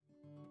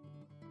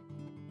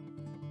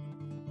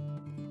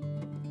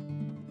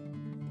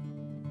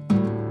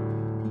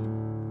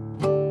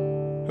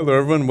Hello,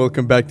 everyone.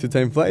 Welcome back to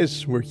Time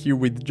Flies. We're here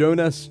with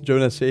Jonas.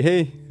 Jonas, say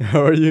hey.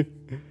 How are you?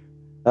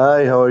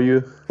 Hi, how are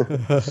you?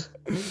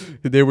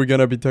 Today we're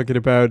gonna be talking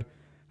about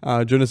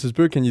Jonas's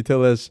book. Can you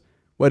tell us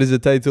what is the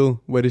title,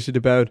 what is it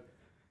about,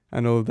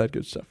 and all of that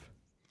good stuff?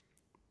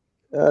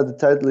 The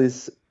title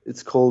is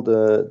it's called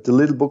The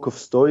Little Book of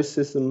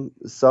Stoicism,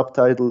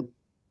 subtitle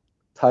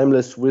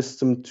Timeless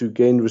Wisdom to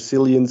Gain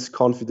Resilience,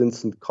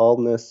 Confidence, and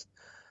Calmness.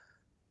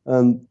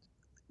 And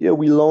yeah,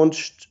 we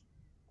launched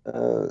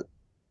uh,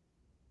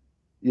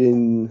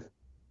 in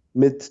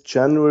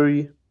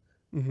mid-January,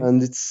 Mm-hmm.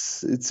 and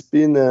it's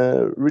been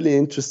a really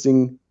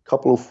interesting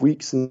couple of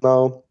weeks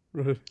now,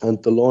 Right.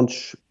 and the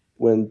launch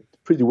went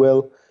pretty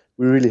well.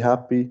 We're really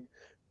happy.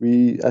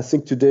 I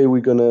think today we're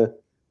gonna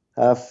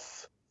have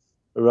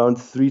around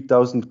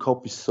 3,000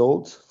 copies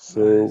sold.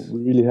 So Nice.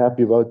 we're really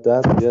happy about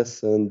that.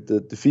 Yes, and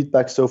the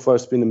feedback so far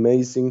has been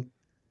amazing.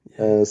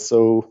 Yeah.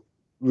 So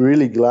we're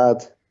really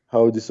glad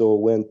how this all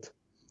went.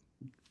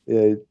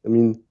 Yeah, I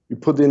mean, you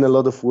put in a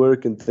lot of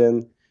work, and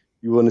then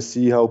you want to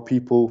see how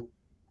people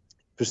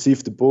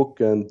perceive the book.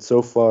 And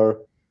so far,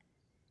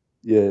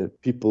 yeah,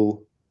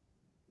 people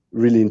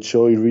really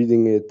enjoy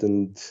reading it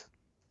and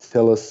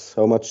tell us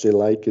how much they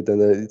like it,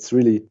 and it's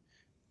really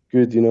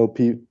good.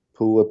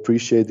 People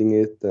appreciating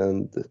it,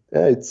 and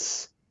yeah,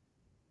 it's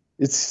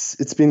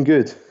been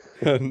good.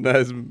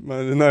 Nice,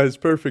 nice,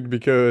 perfect.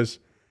 Because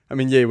I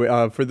mean,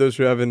 yeah. For those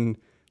who haven't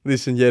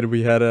listened yet,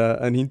 we had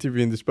an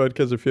interview in this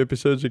podcast a few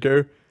episodes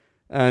ago,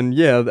 and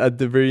yeah, at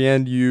the very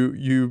end,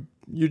 you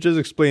just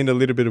explained a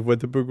little bit of what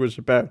the book was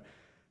about,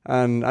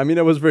 and I mean,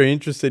 I was very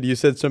interested. You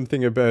said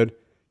something about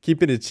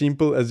keeping it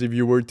simple, as if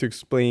you were to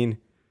explain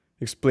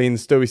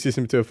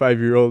Stoicism to a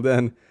 5-year-old,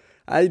 and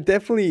I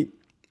definitely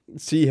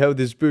see how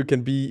this book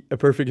can be a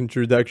perfect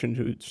introduction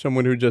to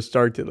someone who just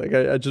started. Like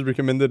I just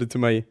recommended it to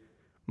my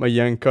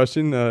young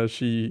cousin.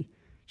 She's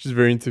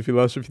very into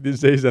philosophy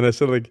these days, and I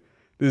said like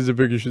this is a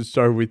book you should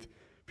start with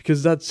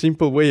because that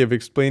simple way of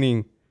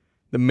explaining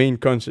the main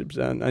concepts,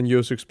 and you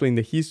also explain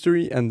the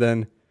history, and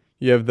then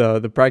you have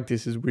the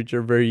practices which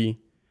are very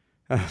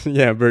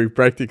yeah, very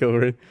practical,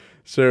 right?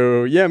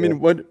 So yeah, I Yeah. mean,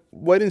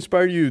 what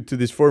inspired you to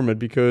this format?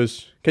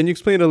 Because can you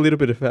explain a little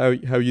bit of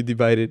how you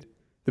divided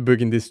the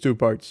book in these two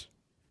parts?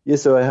 Yeah,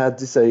 so I had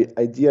this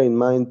idea in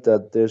mind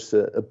that there's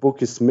a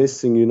book is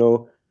missing,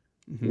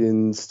 Hmm.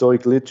 in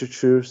Stoic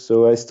literature.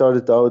 So I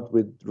started out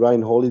with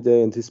Ryan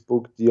Holiday and his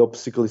book, The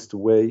Obstacle is the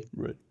Way.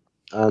 Right.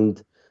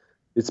 And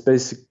it's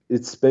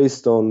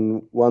based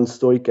on one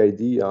Stoic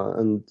idea.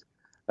 And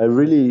I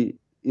really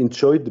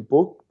enjoyed the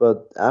book,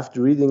 but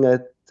after reading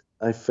it,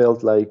 I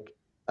felt like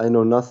I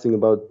know nothing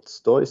about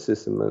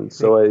Stoicism. And Right.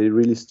 so I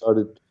really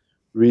started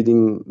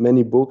reading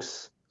many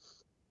books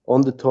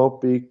on the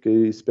topic,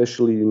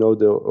 especially,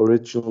 the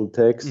original Hmm.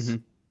 texts.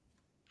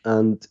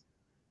 And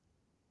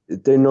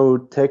they know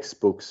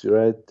textbooks,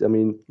 right? I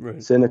mean,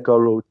 Right. Seneca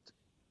wrote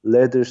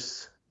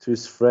letters to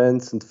his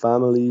friends and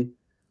family.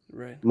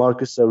 Right.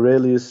 Marcus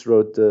Aurelius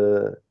wrote,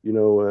 a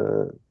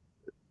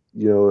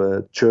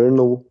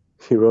journal.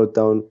 He wrote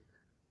down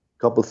a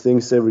couple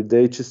things every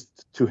day, just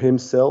to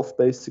himself,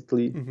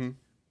 basically. Hmm.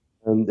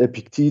 And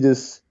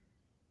Epictetus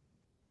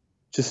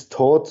just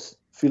taught Yeah.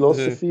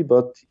 philosophy,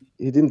 but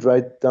he didn't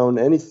write down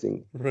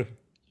anything. Right.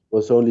 It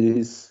was only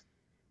his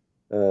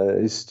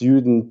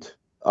student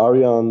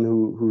Arian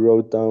who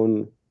wrote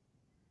down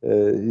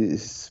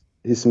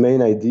his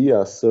main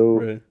idea. So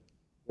Right.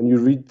 when you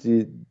read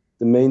the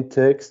main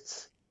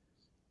texts,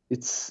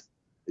 it's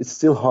it's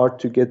still hard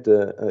to get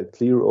a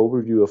clear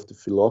overview of the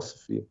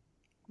philosophy.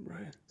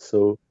 Right.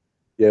 So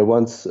yeah,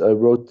 once I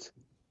wrote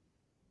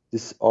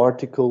this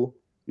article,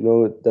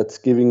 that's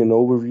giving an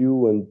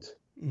overview, and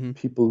Hmm.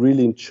 people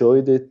really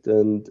enjoyed it,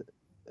 and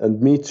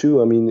me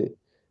too. I mean,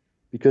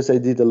 because I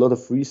did a lot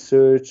of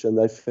research, and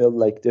I felt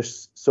like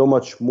there's so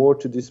much more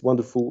to this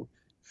wonderful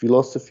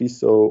philosophy.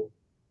 So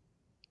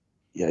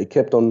yeah, I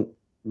kept on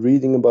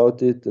reading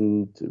about it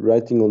and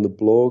writing on the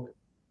blog,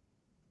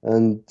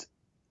 and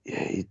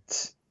yeah,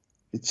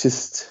 it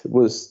just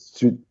was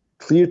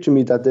clear to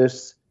me that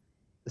there's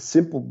a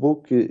simple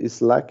book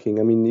is lacking.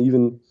 I mean,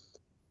 even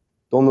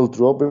Donald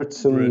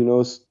Robertson,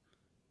 Right.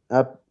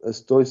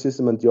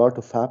 Stoicism and the Art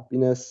of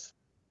Happiness.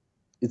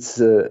 It's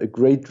a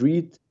great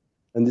read,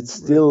 and it's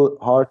Right. still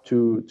hard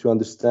to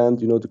understand,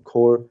 the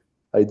core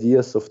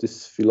ideas of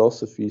this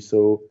philosophy.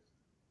 So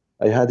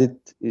I had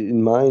it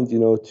in mind,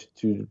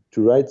 to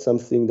write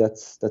something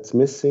that's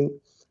missing.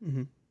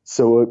 Hmm.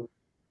 So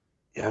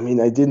yeah, I mean,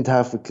 I didn't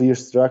have a clear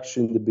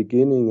structure in the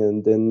beginning,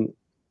 and then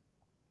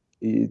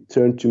it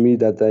turned to me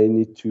that I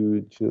need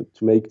to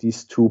make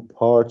these two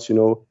parts,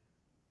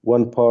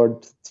 one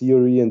part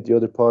theory and the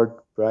other part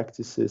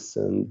practices.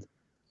 And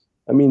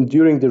I mean,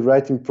 during the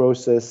writing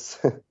process,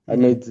 I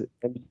Hmm. made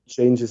many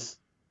changes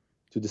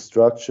to the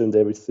structure and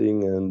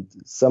everything, and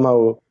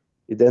somehow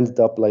it ended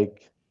up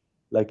like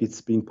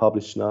it's being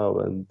published now.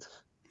 And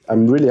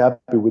I'm Right. really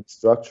happy with the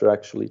structure,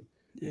 actually,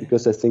 Yeah.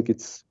 because I think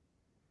it's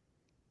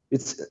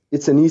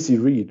an easy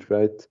read,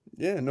 right?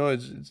 Yeah. No,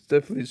 it's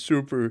definitely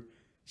super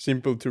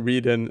simple to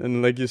read,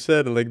 and like you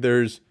said, like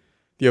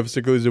the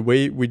obstacle is a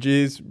way, which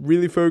is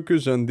really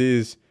focused on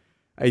this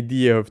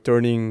idea of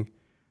turning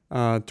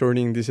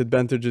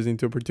disadvantages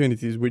into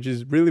opportunities, which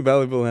is really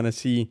valuable, and I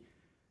see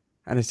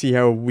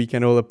how we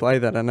can all apply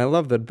that, and I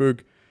love that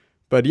book.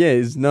 But yeah,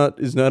 it's not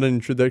an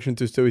introduction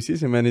to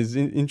Stoicism, and it's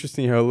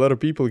interesting how a lot of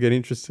people get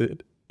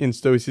interested in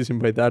Stoicism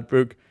by that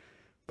book.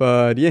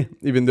 But yeah,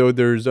 even though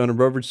there's Anna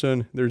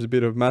Robertson, there's a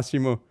bit of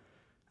Massimo,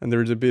 and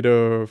there's a bit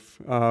of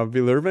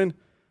Will Irvin,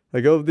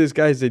 like all of these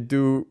guys, they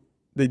do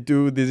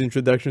these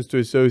introductions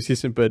to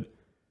Stoicism, but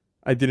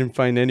I didn't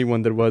find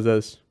anyone that was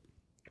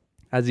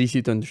as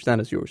easy to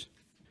understand as yours.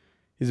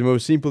 It's the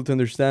most simple to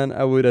understand.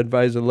 I would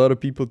advise a lot of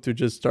people to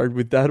just start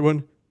with that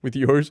one, with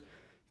yours,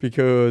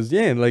 because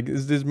yeah, like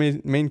is this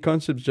main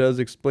concept just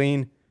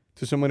explain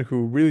to someone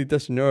who really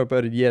doesn't know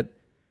about it yet,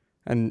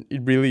 and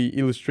it really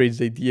illustrates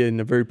the idea in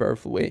a very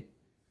powerful way.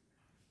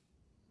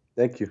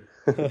 Thank you.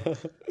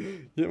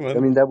 Yeah, I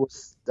man. mean, that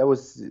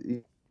was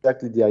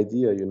exactly the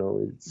idea, you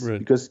know. It's Right.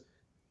 because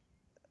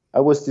I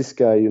was this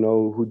guy, you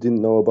know, who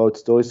didn't know about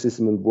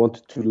Stoicism and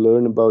wanted to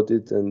learn about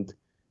it, and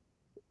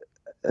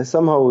I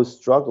somehow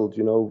struggled,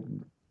 you know.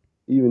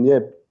 Even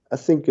yeah, I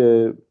think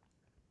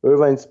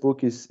Irvine's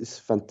book is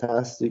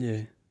fantastic,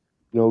 Yeah.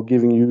 you know,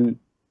 giving you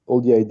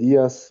all the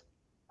ideas,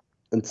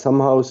 and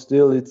somehow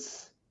still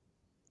it's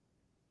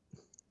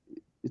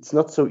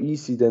not so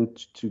easy then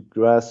to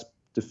grasp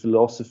the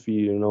philosophy,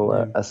 you know,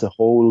 Yeah. as a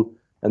whole,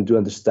 and to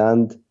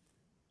understand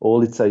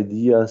all its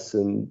ideas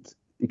and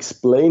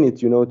explain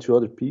it, you know, to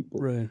other people.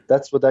 Right.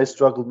 That's what I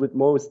struggled with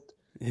most,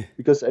 Yeah.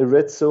 because I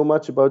read so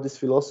much about this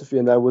philosophy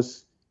and I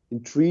was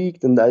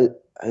intrigued, and I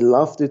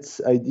loved its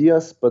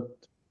ideas, but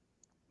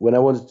when I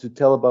wanted to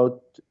tell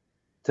about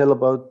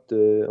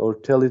or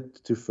tell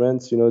it to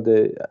friends, you know,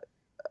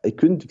 I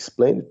couldn't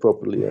explain it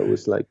properly. I Right.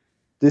 was like,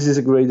 this is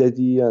a great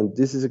idea and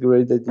this is a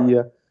great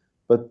idea,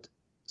 but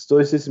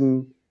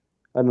Stoicism,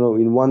 I don't know,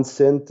 in one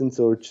sentence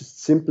or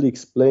just simply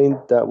explained,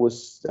 that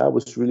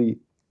was really,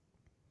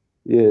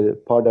 yeah, the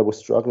part I was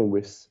struggling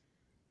with.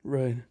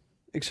 Right.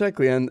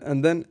 Exactly.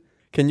 And then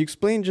can you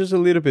explain just a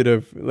little bit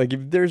of like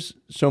if there's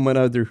someone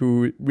out there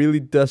who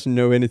really doesn't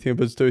know anything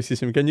about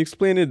Stoicism, can you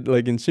explain it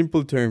like in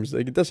simple terms?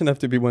 Like it doesn't have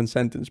to be one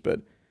sentence, but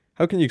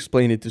how can you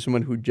explain it to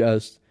someone who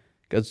just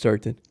got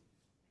started?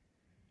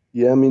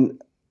 Yeah, I mean,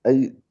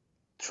 I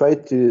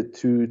tried to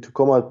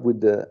come up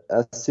with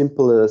as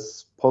simple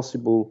as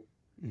possible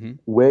Mm-hmm.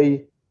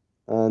 way,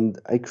 and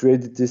I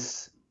created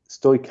this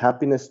Stoic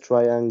happiness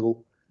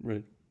triangle,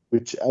 Right.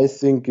 which I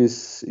think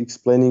is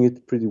explaining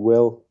it pretty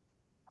well.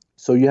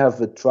 So you have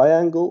a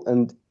triangle,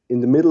 and in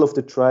the middle of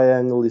the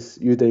triangle is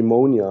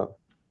eudaimonia,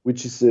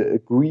 which is a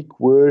Greek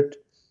word,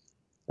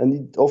 and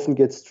it often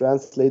gets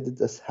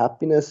translated as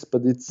happiness,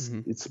 but it's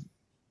Mm-hmm. it's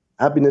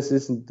happiness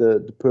isn't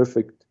the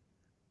perfect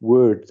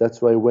word.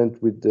 That's why I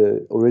went with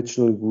the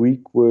original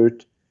Greek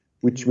word,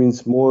 which Mm-hmm.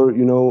 means more,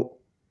 you know,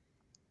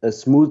 a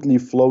smoothly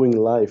flowing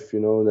life. You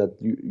know that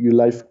your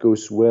life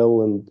goes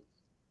well, and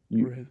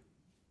you Right.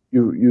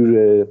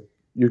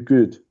 you're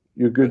good.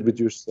 You're good Right. with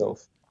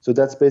yourself. So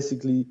that's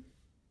basically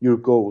your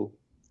goal,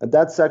 and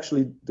that's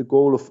actually the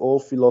goal of all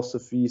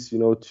philosophies. You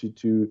know,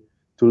 to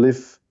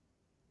live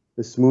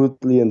a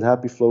smoothly and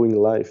happy flowing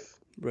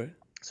life. Right.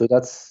 So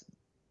that's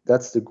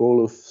the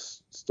goal of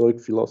Stoic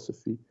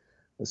philosophy.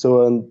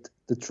 So, and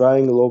the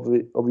triangle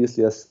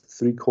obviously has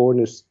three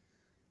corners,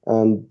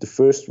 and the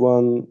first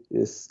one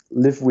is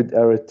live with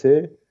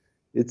arete.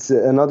 It's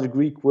another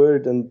Greek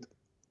word, and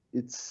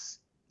it's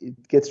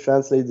it gets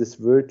translated as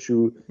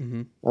virtue.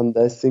 Mm-hmm. And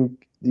I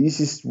think the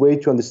easiest way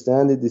to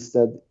understand it is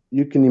that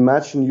you can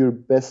imagine your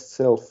best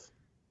self.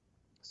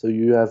 So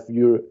you have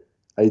your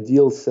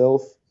ideal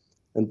self,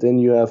 and then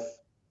you have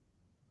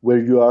where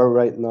you are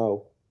right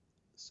now.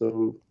 So,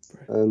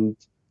 Right. and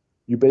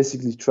you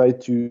basically try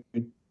to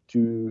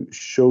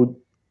show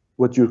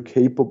what you're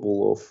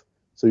capable of.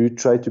 So you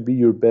try to be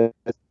your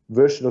best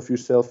version of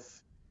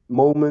yourself,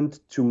 moment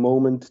to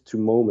moment to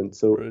moment.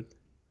 So Right.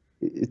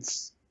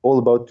 it's all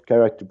about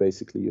character,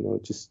 basically. You know,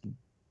 just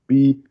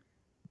be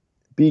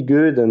be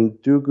good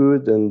and do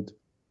good and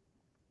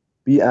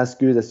be as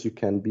good as you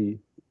can be.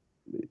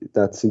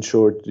 That's in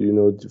short, you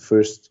know, the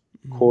first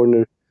Mm-hmm.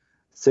 corner.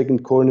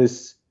 Second corner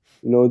is,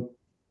 you know,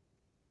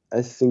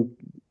 I think,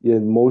 yeah,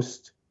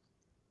 most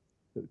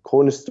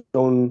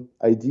cornerstone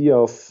idea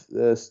of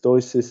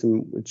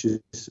Stoicism, which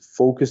is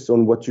focused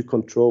on what you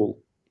control.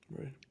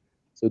 Right.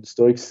 So the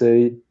Stoics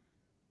say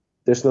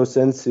there's no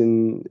sense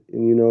in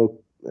you know,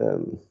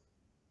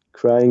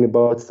 crying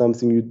about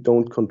something you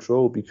don't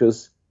control,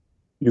 because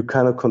you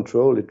cannot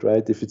control it,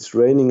 right? If it's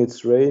raining,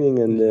 it's raining,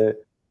 and Yeah.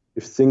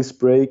 if things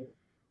break,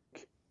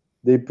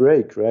 they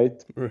break,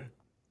 right? Right.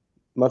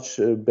 Much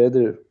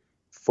better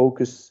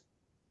focus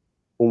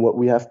on what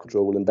we have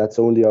control, and that's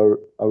only our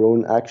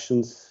own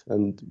actions,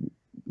 and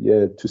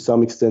yeah, to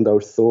some extent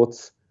our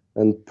thoughts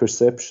and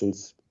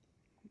perceptions.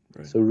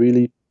 Right. So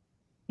really,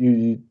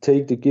 you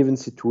take the given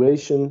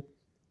situation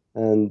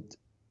and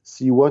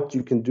see what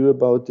you can do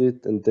about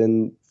it, and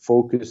then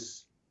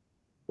focus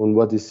on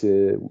what is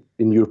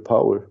in your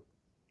power,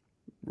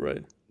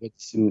 Right.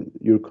 what's in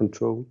your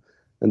control.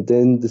 And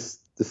then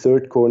the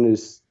third corner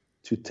is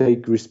to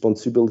take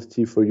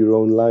responsibility for your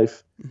own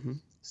life. Mm-hmm.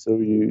 So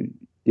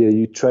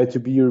you try to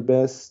be your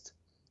best.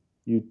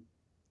 You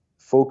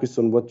focus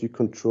on what you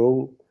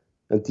control,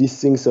 and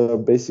these things are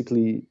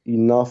basically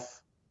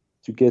enough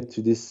to get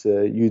to this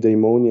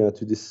eudaimonia,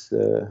 to this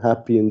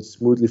happy and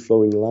smoothly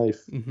flowing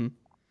life. Mm-hmm.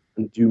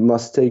 And you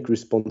must take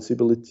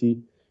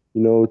responsibility,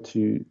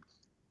 to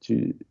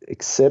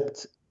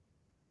accept,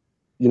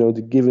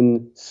 the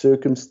given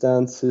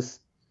circumstances,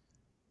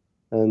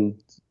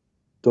 and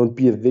don't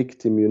be a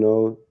victim,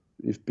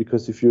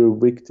 because if you're a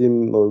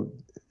victim or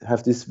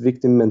have this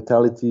victim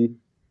mentality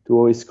to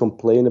always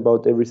complain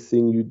about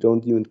everything you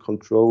don't even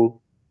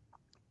control,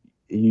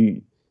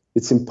 you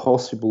it's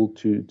impossible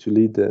to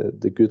lead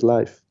the good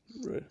life.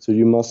 Right. So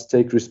you must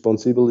take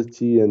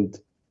responsibility and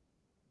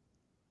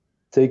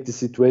take the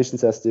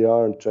situations as they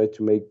are and try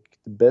to make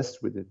the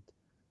best with it,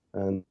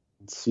 and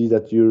see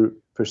that your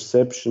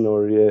perception,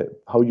 or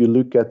how you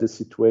look at the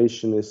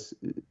situation, is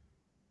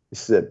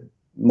the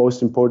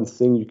most important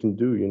thing you can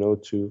do.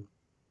 To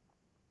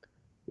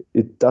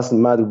It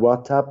doesn't matter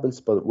what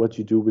happens, but what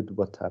you do with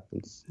what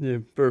happens. Yeah,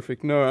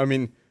 perfect. No, I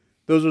mean,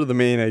 those are the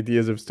main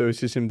ideas of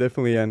Stoicism,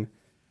 definitely. And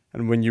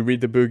when you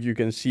read the book, you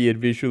can see it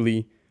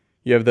visually.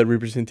 You have that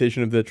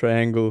representation of the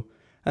triangle.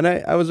 And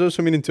I was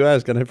also meaning to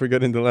ask, and I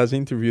forgot in the last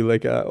interview,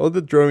 like all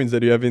the drawings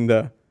that you have in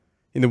the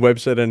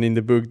website and in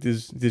the book,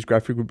 these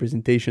graphic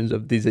representations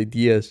of these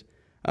ideas.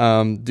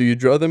 Do you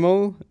draw them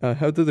all?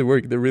 How do they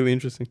work? They're really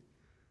interesting.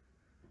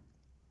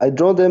 I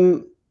draw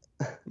them.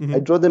 I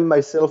Mm-hmm. draw them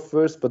myself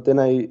first, but then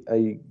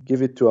I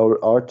give it to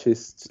our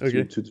artists to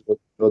Okay. to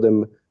draw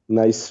them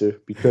nicer,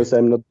 because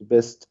I'm not the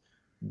best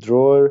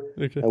drawer.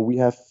 Okay. And we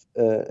have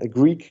a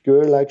Greek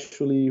girl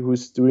actually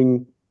who's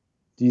doing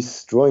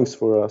these drawings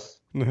for us.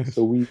 So Nice.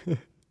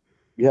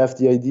 we have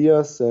the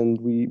ideas,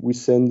 and we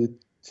send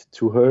it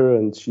to her,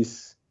 and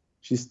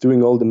she's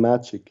doing all the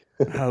magic.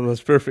 Ah,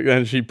 that's perfect.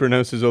 And she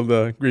pronounces all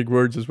the Greek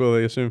words as well,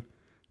 I assume.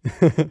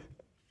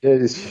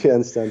 Yeah, she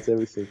understands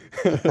everything.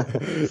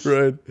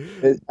 Right.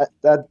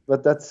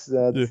 But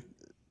Yeah.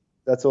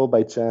 that's all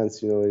by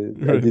chance. I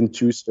Right. didn't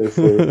choose her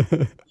for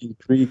being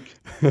Greek.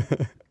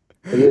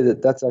 But yeah,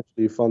 that's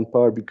actually a fun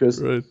part,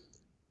 because Right.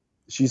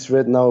 she's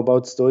read now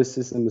about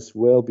Stoicism as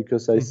well,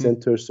 because I Mm-hmm.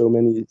 sent her so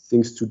many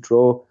things to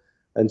draw,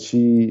 and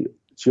she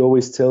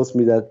always tells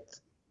me that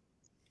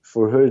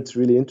for her it's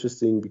really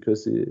interesting,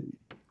 because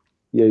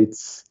yeah,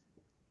 it's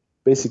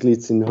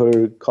in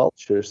her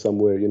culture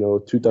somewhere,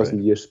 Right.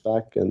 2000 years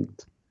back, and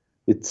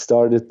it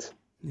started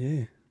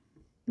Yeah.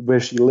 where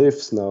she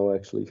lives now,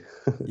 actually.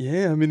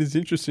 Yeah, I mean it's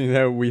interesting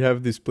how we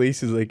have these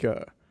places like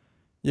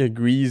yeah,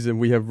 Greece and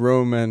we have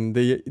Rome and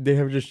they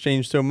have just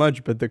changed so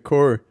much, but the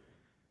core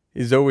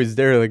is always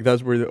there. Like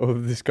that's where all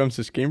of this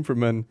concepts came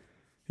from, and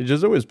it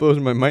just always blows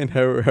my mind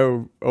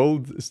how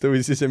old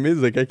Stoicism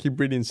is. Like I keep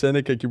reading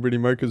Seneca, I keep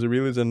reading Marcus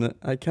Aurelius, and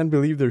I can't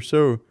believe they're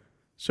so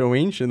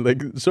ancient.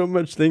 Like so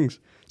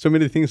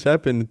many things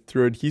happened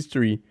throughout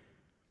history,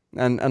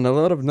 and a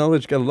lot of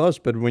knowledge got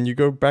lost. But when you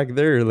go back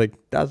there, like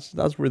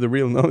that's where the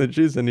real knowledge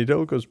is, and it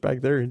all goes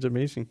back there. It's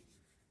amazing.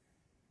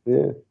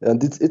 Yeah,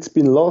 and it's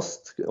been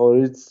lost, or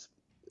it's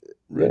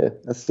Right. yeah,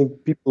 I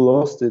think people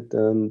lost it,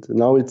 and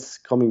now it's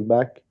coming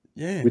back,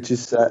 Yeah. which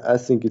is I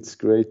think it's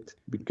great,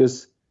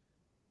 because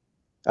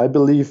I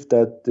believe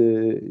that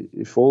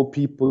if all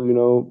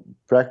people,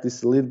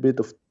 practice a little bit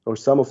of or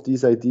some of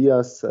these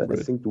ideas, I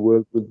Right. think the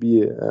world would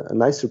be a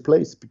nicer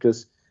place,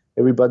 because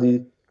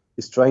everybody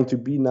is trying to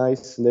be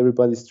nice, and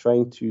everybody's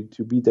trying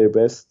to be their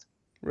best.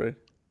 Right.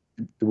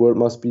 The world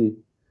must be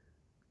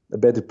a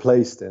better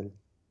place then.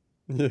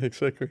 Yeah,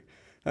 exactly.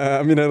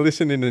 I mean, I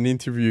listened in an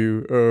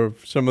interview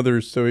of some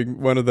other Stoic,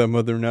 one of the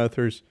modern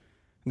authors.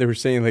 They were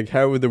saying like,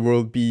 how would the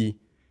world be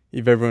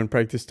if everyone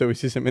practiced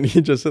Stoicism? And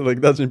he just said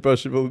like, that's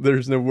impossible.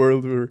 There's no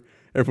world where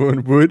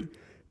everyone would.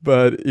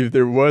 But if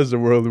there was a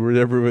world where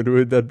everyone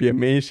would, that'd be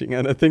amazing.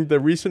 And I think the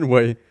reason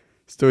why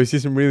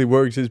Stoicism really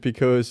works is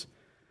because,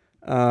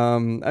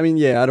 I mean,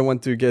 yeah, I don't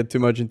want to get too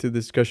much into the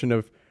discussion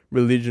of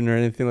religion or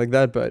anything like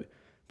that, but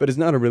it's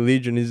not a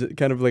religion. It's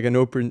kind of like an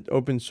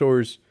open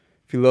source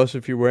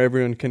philosophy where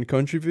everyone can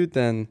contribute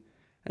and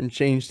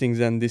change things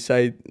and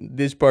decide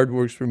this part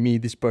works for me,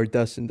 this part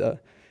doesn't.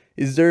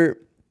 Is there?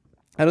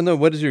 I don't know.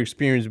 What is your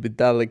experience with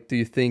that? Like, do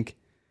you think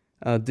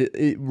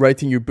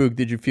writing your book,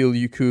 did you feel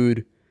you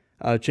could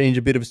change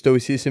a bit of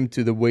stoicism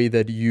to the way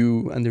that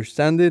you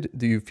understand it?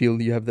 Do you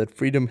feel you have that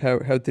freedom? How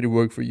did it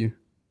work for you?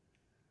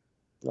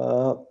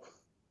 Uh,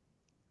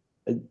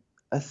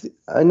 I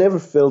I never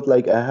felt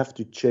like I have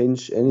to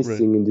change Right.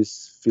 anything in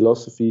this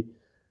philosophy,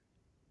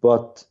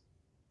 but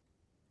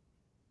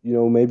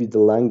maybe the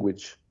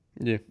language.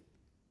 Yeah.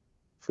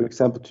 For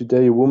example,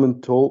 today a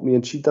woman told me,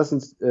 and she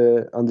doesn't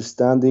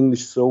understand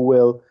English so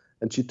well,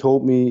 and she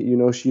told me,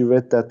 she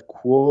read that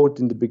quote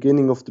in the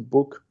beginning of the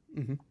book,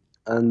 Mm-hmm.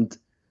 and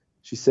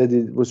she said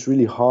it was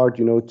really hard,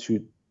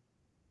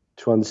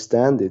 to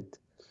understand it,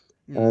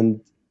 Mm.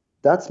 and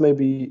that's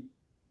maybe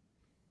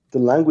the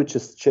language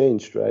has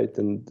changed, right?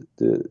 And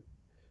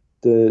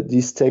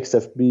these texts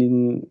have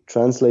been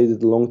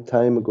translated a long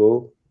time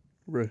ago,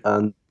 Right.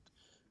 and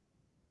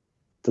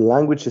the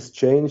language has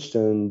changed,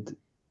 and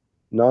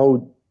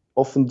now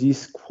often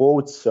these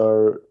quotes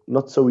are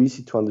not so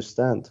easy to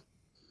understand.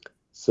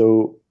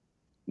 So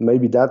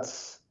maybe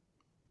that's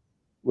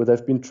what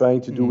I've been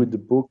trying to do Mm. with the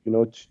book,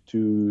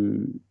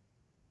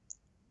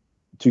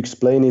 to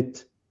explain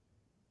it.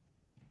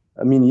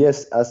 I mean,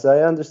 yes, as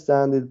I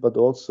understand it, but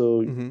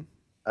also Mm-hmm.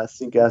 I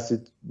think as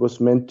it was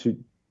meant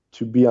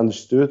to be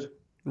understood,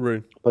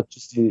 Right. but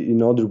just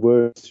in other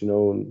words,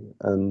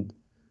 and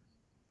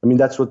I mean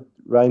that's what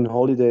Ryan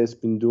Holiday has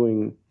been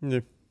doing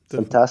Yeah.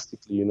 Definitely.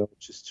 fantastically,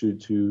 just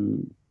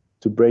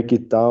to break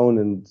it down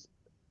and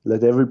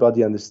let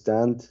everybody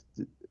understand,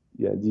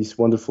 yeah, these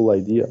wonderful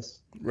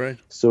ideas. Right.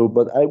 So,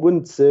 but I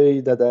wouldn't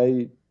say that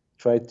I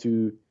try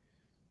to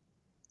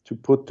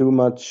put too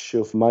much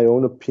of my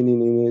own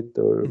opinion in it,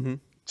 or Mm-hmm.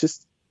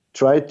 just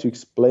try to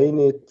explain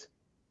it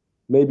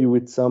maybe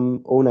with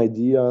some own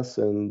ideas.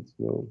 And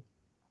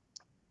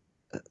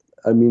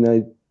I mean,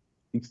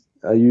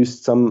 I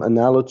used some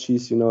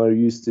analogies. I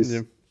used Yeah.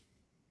 this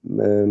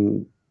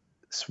um,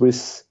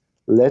 Swiss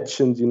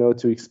legend, to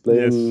Yes.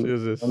 explain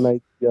Yes. one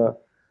Yes. idea,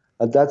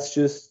 and that's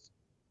just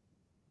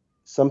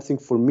something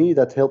for me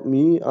that helped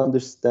me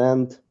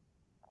understand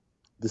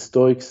the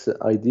Stoics'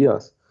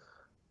 ideas.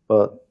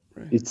 But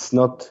Right. it's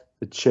not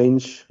a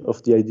change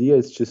of the idea;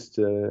 it's just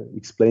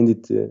explained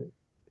it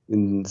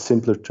in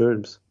simpler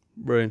terms.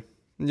 Right.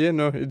 Yeah.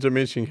 No. It's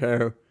amazing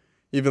how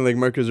even like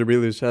Marcus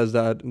Aurelius has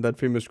that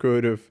famous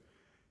quote of,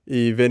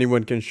 "If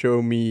anyone can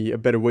show me a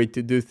better way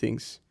to do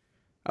things,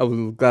 I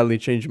will gladly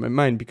change my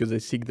mind because I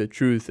seek the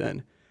truth."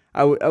 And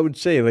I would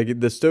say like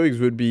the Stoics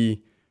would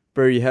be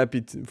very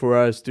happy for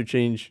us to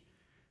change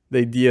the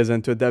ideas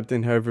and to adapt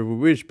in however we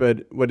wish.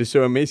 But what is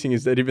so amazing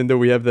is that even though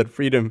we have that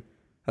freedom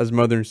as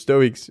modern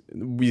Stoics,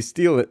 we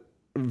still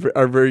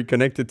are very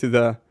connected to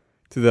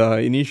the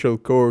initial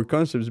core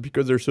concepts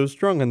because they're so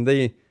strong, and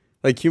they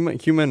like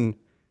human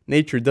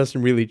nature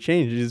doesn't really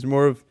change. It is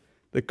more of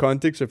the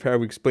context of how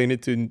we explain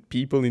it to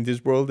people in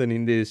this world and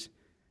in this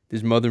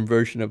modern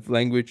version of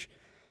language.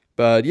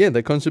 But yeah,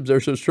 the concepts are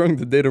so strong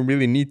that they don't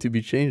really need to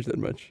be changed that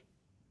much.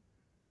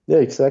 Yeah,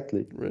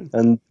 exactly. Right.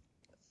 And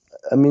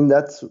I mean,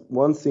 that's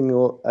one thing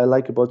I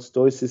like about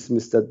Stoicism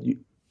is that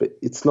but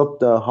it's not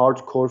the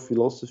hardcore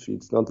philosophy.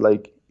 It's not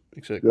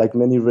Exactly. like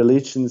many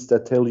religions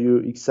that tell you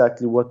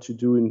exactly what to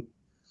do.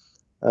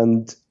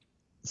 And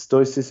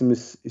Stoicism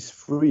is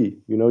free.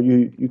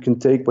 You can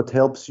take what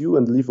helps you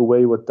and leave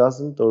away what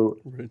doesn't.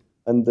 Right.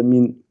 And I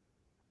mean,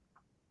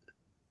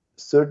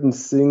 certain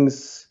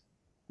things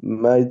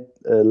might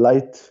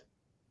light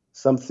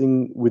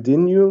something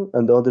within you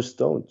and others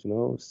don't.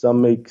 Some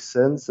Yeah. make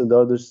sense and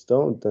others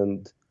don't.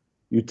 And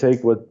you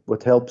take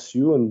what helps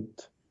you and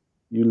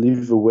you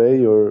leave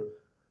away, or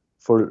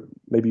for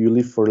maybe you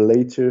leave for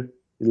later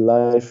in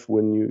life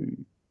when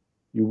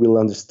you will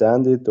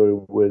understand it, or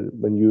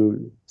when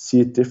you see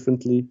it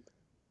differently.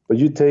 But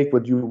you take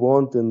what you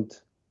want, and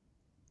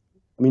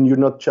I mean, you're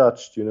not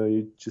judged.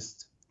 You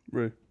just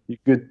Right. you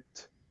good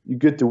you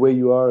good the way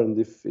you are. And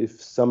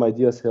if some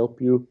ideas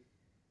help you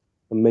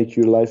and make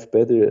your life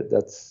better,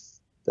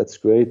 that's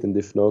great. And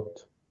if not,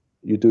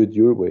 you do it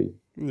your way.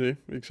 Yeah,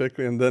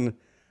 exactly. And then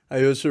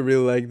I also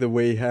really like the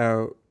way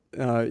how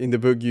in the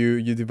book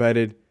you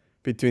divided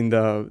between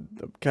the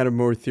kind of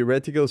more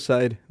theoretical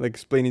side, like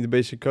explaining the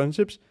basic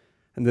concepts,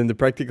 and then the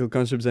practical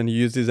concepts. And you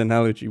use this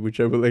analogy, which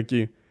I would like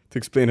you to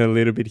explain a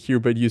little bit here.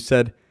 But you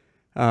said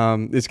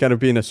it's kind of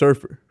being a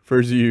surfer.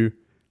 First, you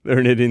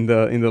learn it in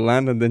the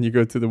land, and then you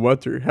go to the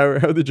water.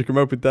 How did you come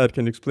up with that?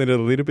 Can you explain it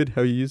a little bit?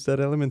 How you use that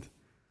element?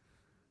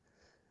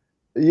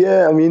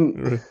 Yeah, I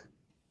mean, Right.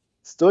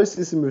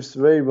 Stoicism is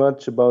very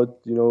much about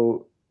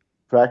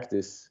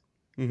practice.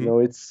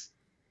 Mhm. It's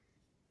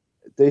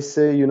they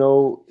say,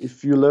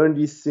 if you learn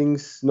these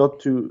things not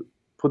to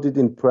put it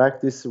in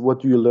practice,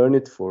 what do you learn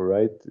it for,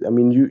 right? I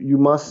mean, you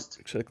must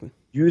Exactly.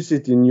 use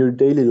it in your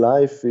daily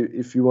life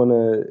if you want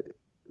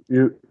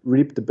to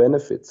reap the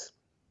benefits.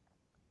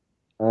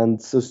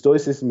 And so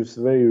Stoicism is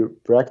a very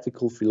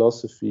practical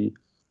philosophy.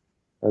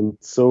 And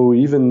so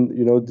even,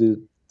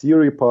 the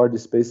theory part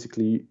is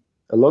basically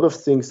a lot of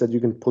things that you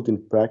can put in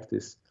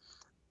practice.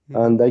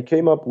 Mhm. And I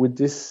came up with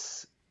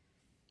this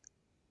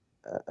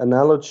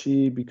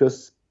analogy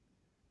because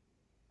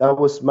that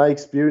was my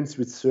experience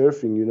with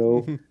surfing.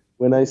 Mhm.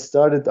 When I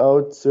started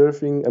out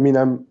surfing, I mean,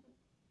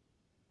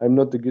 I'm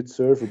not a good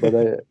surfer, but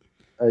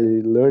I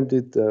learned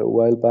it a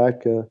while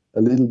back, a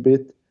little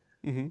bit,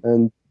 Mhm.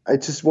 and I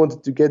just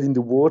wanted to get in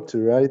the water,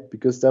 right?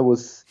 Because that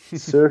was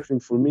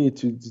surfing for me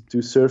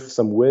to surf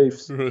some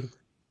waves. Right.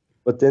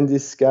 But then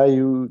this guy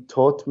who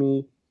taught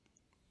me,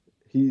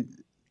 he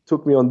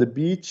took me on the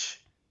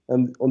beach,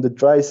 and on the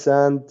dry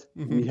sand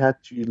we Mhm. had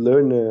to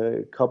learn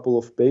a couple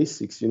of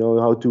basics,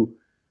 how to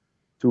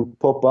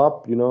pop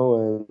up,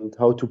 and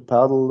how to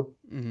paddle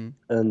Mhm.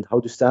 and how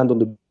to stand on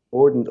the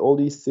board and all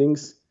these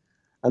things.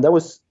 And that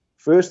was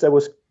first I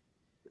was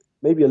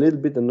maybe a little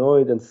bit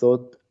annoyed and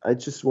thought I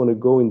just want to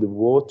go in the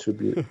water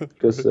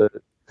because Right.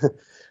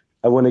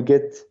 I want to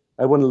get,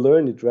 I want to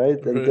learn it, right?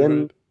 And Right, then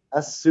right,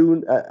 as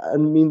soon, I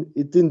mean,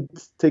 it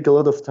didn't take a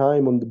lot of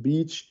time on the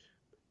beach,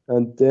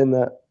 and then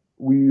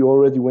we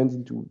already went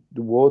into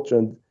the water,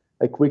 and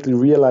I quickly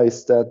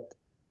realized that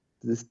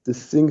the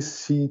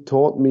things he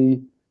taught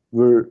me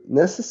were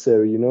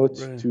necessary,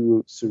 right,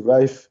 to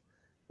survive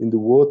in the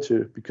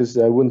water, because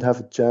I wouldn't have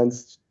a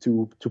chance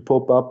to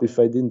pop up if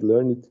I didn't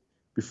learn it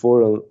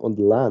before on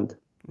the land.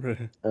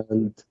 right.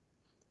 And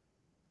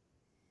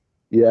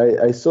yeah,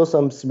 I saw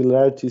some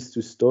similarities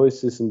to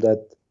Stoicism,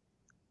 that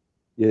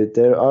yeah,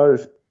 there are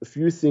a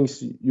few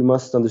things you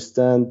must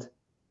understand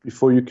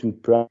before you can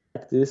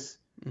practice.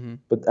 Mm-hmm.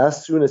 But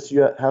as soon as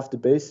you have the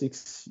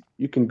basics,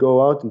 you can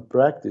go out and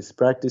practice,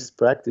 practice,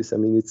 practice. I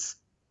mean,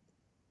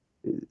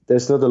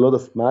 there's not a lot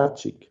of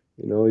magic,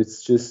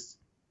 it's just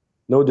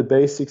know the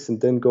basics and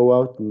then go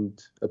out and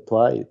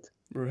apply it.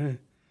 Right.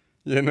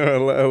 Yeah,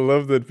 no, I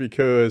love that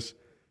because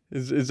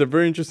it's a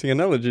very interesting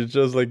analogy. It's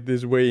just like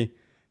this way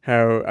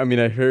how, I mean,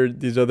 I heard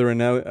this other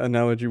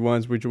analogy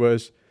once, which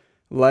was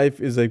life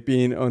is like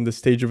being on the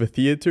stage of a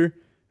theater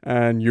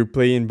and you're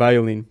playing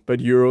violin, but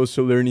you're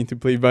also learning to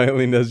play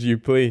violin as you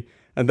play.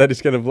 And that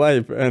is kind of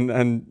life.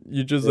 And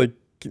you just Yeah, like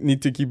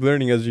need to keep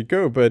learning as you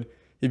go. But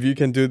if you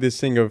can do this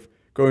thing of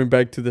going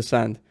back to the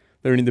sand,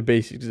 learning the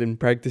basics and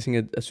practicing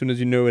it as soon as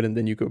you know it, and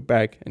then you go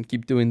back and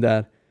keep doing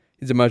that,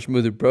 it's a much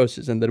smoother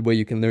process, and that way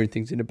you can learn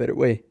things in a better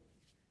way.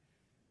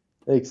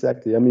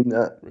 exactly. I mean,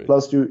 Right.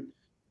 plus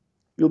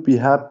you'll be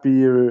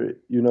happier,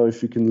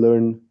 if you can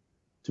learn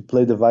to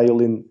play the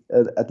violin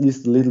at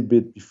least a little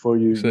bit before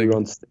you're Exactly.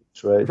 on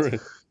stage, right?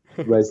 Right.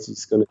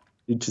 Otherwise,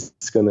 you're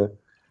just gonna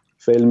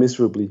fail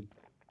miserably.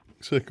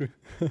 Exactly.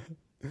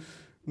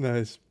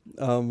 Nice.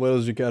 What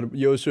else you got?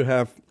 You also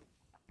have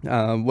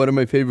one of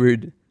my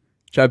favorite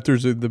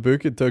chapters of the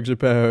book. It talks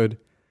about,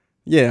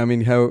 yeah, I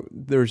mean, how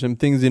there are some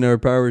things in our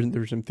power and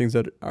there are some things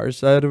that are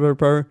outside of our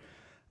power.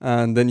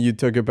 And then you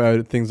talk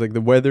about things like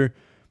the weather.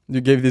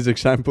 You gave this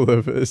example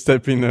of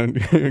stepping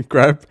on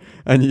crap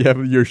and you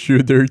have your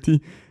shoe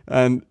dirty.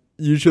 And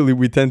usually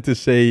we tend to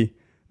say,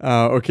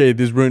 okay,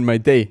 this ruined my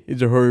day.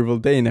 It's a horrible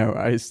day now.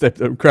 I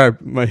stepped on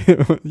crap. My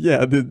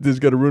yeah, this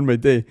got to ruin my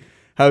day.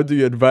 How do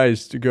you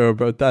advise to go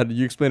about that?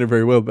 You explained it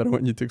very well, but I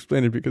want you to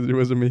explain it because it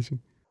was amazing.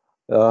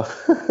 Uh,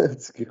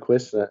 it's a good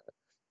question.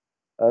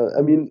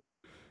 I mean,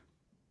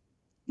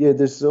 yeah,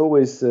 there's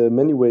always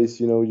many ways,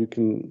 you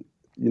can,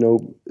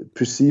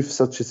 perceive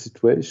such a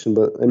situation.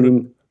 But I Right.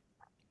 mean,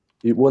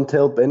 it won't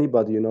help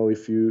anybody,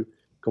 if you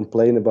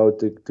complain about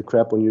the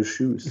crap on your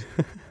shoes.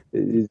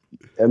 It,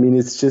 I mean,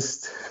 it's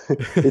just,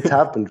 it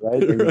happened,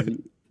 right? And Right.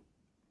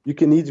 you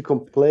can either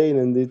complain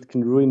and it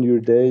can ruin your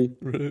day,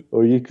 Right.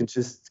 or you can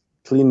just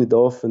clean it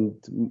off and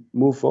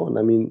move on.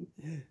 I mean,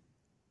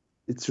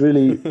 it's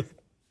really,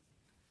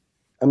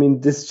 I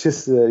mean, this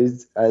just,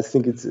 I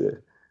think it's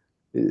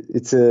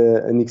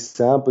an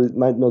example. It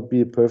might not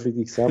be a perfect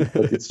example,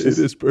 but it's It just,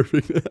 is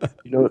perfect.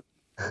 you know,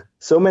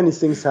 so many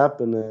things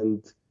happen,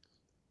 and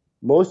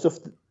most of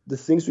the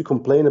things we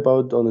complain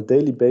about on a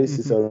daily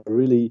basis Hmm. are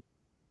really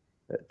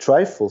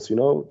trifles, Yeah,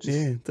 just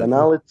definitely.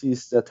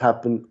 banalities that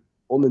happen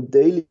on a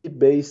daily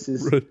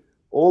basis Right.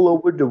 all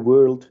over the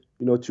world,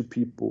 to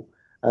people.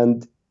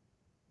 And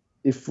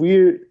if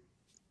we're,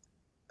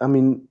 I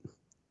mean,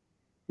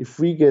 if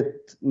we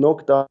get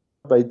knocked out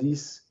by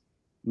these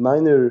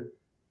minor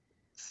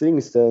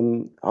things,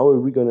 then how are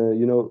we gonna,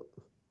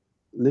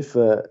 live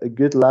a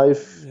good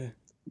life? Yeah.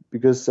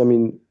 Because I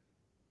mean,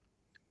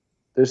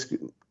 there's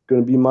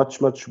gonna be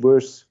much, much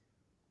worse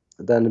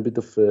than a bit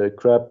of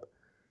crap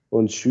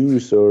on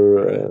shoes, or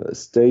Right. a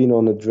stain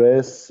on a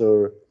dress,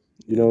 or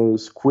Yeah.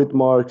 squid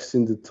marks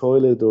in the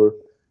toilet, or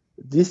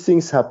these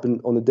things happen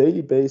on a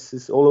daily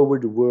basis all over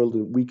the world,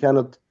 and we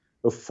cannot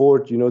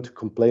afford, to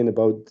complain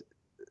about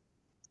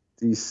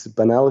these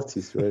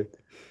banalities, right?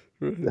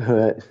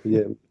 Right.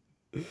 Yeah.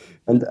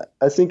 And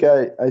I think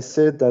I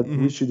said that we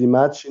Hmm. should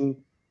imagine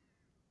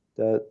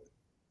that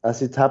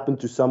as it happened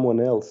to someone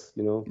else,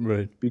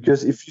 Right.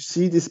 because if you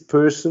see this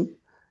person,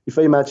 if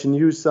I imagine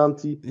you,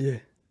 Santi, Yeah.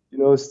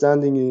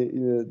 standing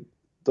in a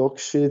dog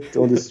shit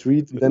on the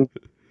street and then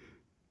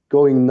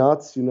going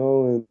nuts,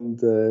 and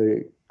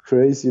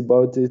crazy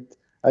about it.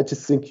 I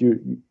just think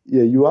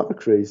yeah, you are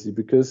crazy,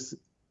 because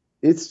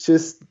it's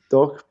just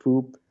dog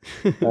poop,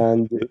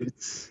 and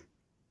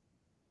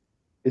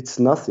it's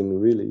nothing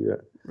really.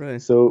 Yeah.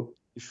 Right. So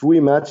if we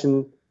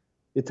imagine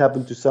it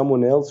happened to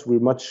someone else, we're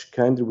much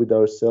kinder with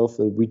ourselves,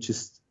 and we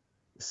just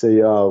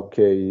say, "Ah,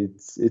 okay,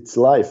 it's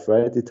life,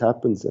 right? It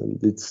happens,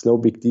 and it's no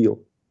big deal."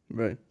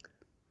 Right.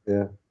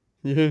 Yeah.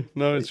 Yeah.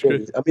 No, it's Yeah,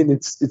 great. I mean,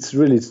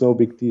 it's no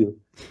big deal.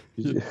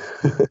 Yeah.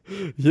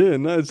 Yeah.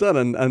 No, it's not.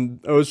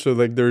 And also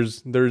like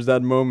there's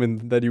that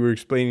moment that you were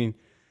explaining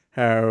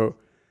how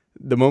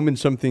the moment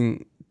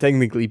something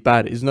technically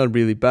bad is not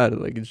really bad.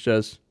 Like it's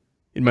just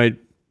it might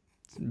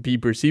be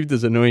perceived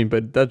as annoying,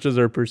 but that's just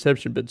our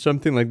perception. But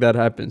something like that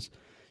happens.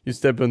 You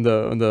step on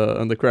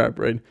the crab,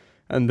 right?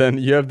 And then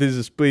you have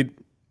this split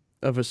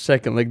of a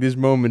second, like this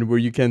moment where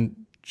you can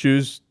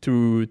choose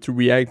to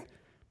react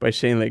by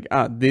saying like,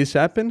 ah, this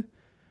happened,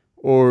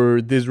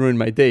 or this ruined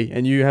my day.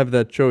 And you have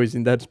that choice.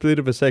 In that split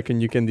of a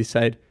second, you can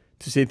decide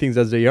to say things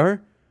as they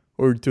are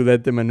or to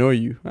let them annoy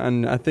you.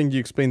 And I think you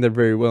explained that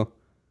very well.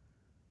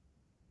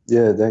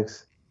 Yeah,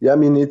 thanks. Yeah, I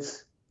mean,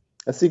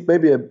 I think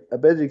maybe a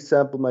better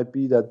example might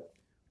be that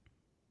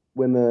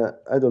when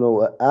I don't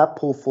know, an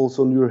apple falls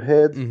on your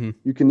head, Mm-hmm.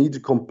 you can either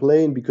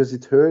complain because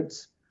it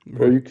hurts,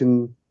 or Right. you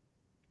can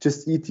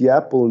just eat the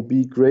apple and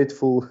be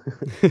grateful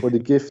for the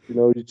gift,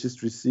 you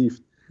just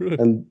received. Right.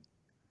 And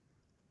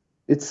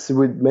it's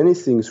with many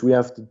things we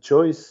have the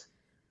choice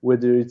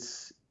whether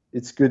it's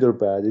good or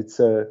bad.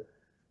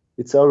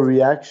 It's our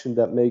reaction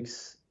that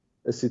makes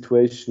a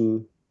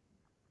situation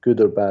good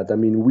or bad. I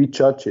mean, we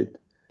judge it.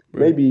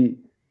 Right. Maybe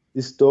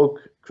this dog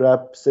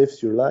crap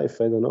saves your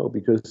life. I don't know,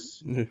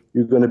 because Yeah.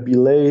 you're gonna be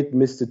late,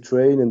 miss the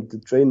train, and the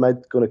train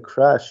might gonna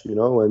crash.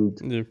 And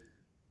Yeah.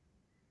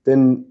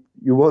 then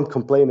you won't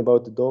complain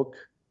about the dog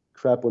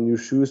crap on your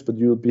shoes, but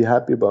you'll be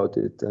happy about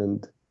it.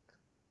 And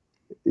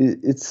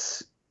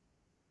it's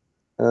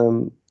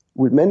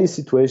with many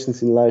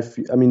situations in life.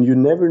 I mean, you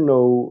never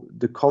know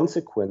the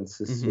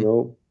consequences,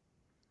 Mm-hmm.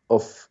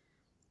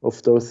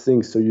 of those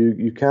things. So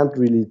you can't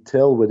really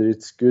tell whether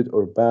it's good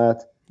or bad.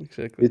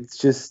 Exactly.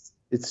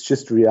 It's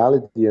just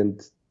reality,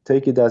 and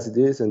take it as it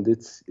is, and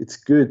it's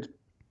good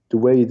the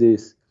way it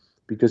is.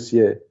 Because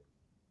yeah,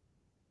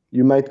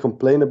 you might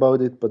complain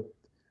about it, but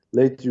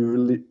later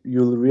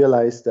you'll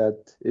realize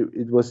that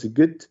it was a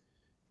good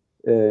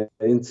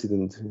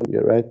incident. Yeah,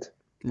 right.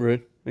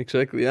 Right.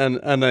 Exactly.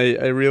 And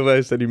I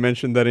realized that you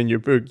mentioned that in your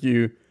book.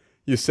 You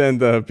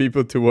send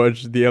people to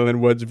watch the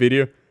Ellen Watts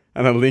video,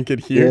 and I'll link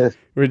it here, Yeah,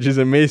 which is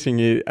amazing.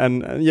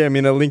 And yeah, I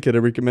mean, I'll link it. I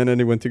recommend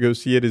anyone to go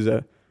see it. Is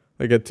a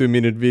like a 2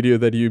 minute video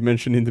that you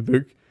mentioned in the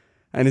book,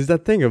 and it's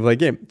that thing of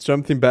like, yeah,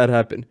 something bad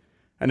happened,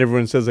 and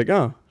everyone says like,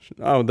 oh,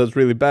 that's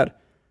really bad,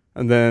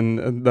 and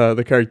then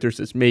the character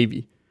says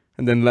maybe,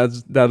 and then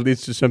that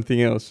leads to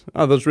something else.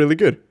 Oh, that's really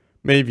good,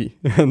 maybe,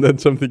 and then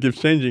something keeps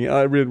changing.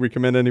 I really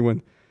recommend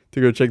anyone to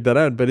go check that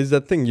out. But it's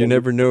that thing, you yeah,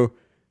 never know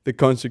the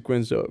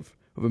consequence of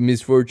a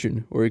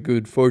misfortune or a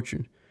good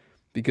fortune,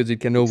 because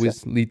it can always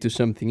exactly. lead to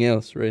something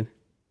else, right?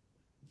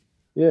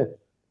 Yeah,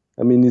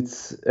 I mean,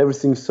 it's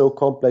everything's so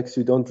complex.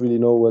 You don't really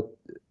know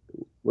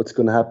what's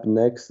going to happen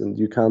next, and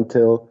you can't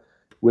tell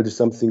whether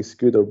something's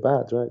good or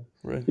bad, right?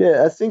 Right.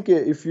 Yeah, I think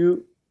if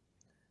you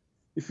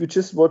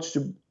just watch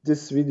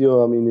this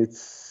video, I mean,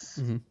 it's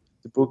Mm-hmm.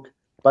 the book.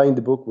 Buying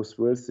the book was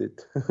worth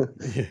it.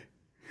 Yeah.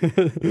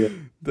 Yeah, I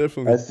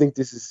Definitely. think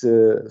this is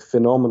a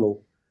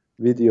phenomenal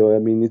video. I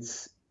mean,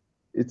 it's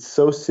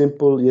so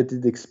simple, yet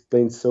it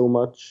explains so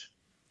much.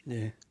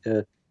 Yeah.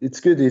 It's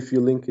good if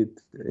you link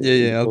it Yeah, in the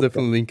yeah, I'll podcast.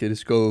 definitely link it.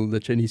 It's called The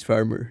Chinese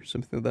Farmer,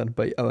 something like that,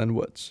 by Alan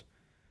Watts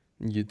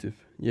on YouTube.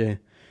 Yeah.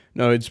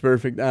 No, it's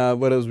perfect.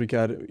 What else we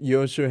got? You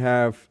also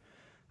have,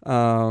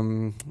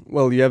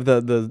 well, you have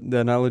the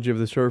analogy of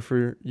the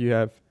surfer. You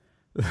have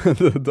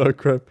the dog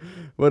crap.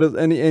 What else?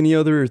 Any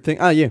other thing?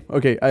 Ah, yeah.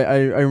 Okay.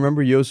 I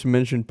remember you also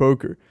mentioned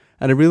poker,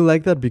 and I really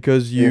like that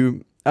because Yeah.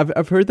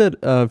 I've heard that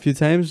a few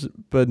times,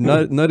 but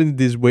not in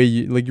this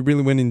way. Like you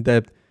really went in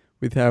depth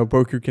with how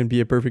poker can be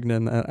a perfect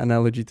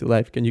analogy to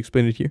life. Can you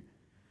explain it here?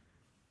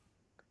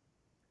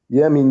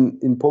 Yeah, I mean,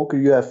 in poker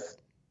you have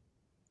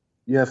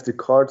the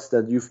cards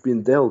that you've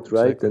been dealt,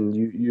 right? Exactly. And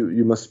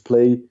you must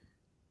play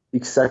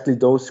exactly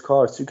those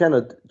cards. You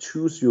cannot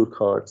choose your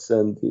cards,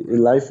 and in Right.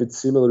 life it's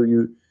similar.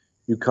 You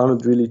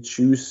cannot really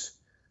choose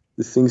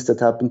the things that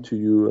happen to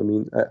you. I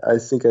mean, I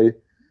think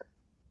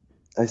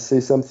I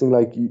say something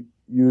like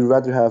you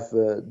rather have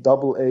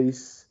double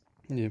ace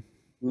Yeah.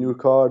 in your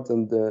card,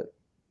 and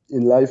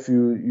in life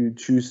you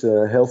choose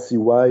a healthy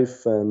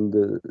wife and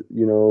a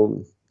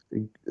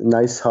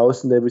nice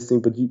house and everything,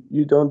 but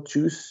you don't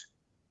choose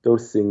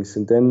those things.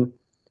 And then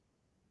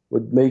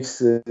what makes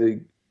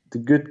the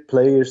good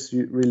players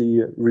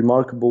really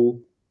remarkable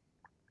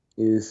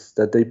is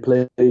that they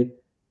play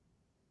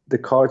the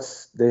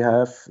cards they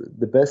have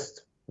the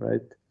best,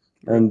 right?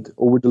 Right. And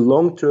over the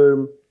long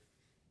term,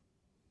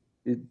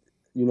 it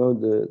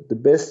the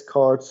best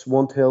cards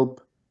won't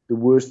help the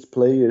worst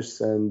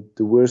players, and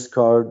the worst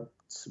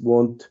cards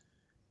won't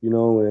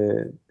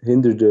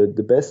hinder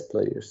the best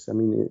players. I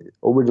mean,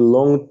 over the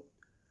long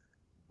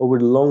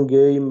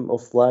game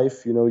of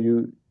life,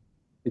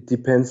 it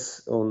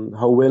depends on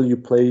how well you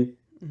play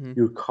Mm-hmm.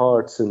 your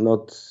cards and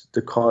not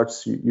the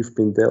cards you've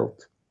been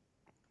dealt.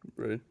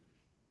 Right.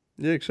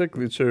 Yeah.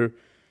 Exactly. So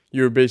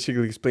you're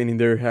basically explaining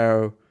there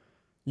how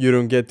you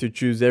don't get to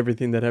choose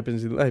everything that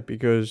happens in life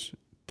because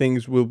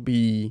things will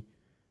be.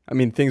 I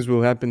mean, things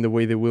will happen the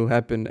way they will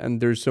happen, and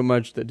there's so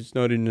much that is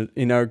not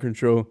in our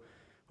control.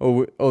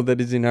 All that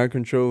is in our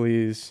control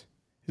is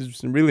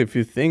really a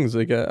few things.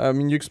 Like I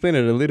mean, you explained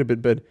it a little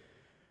bit, but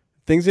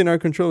things in our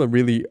control are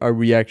really our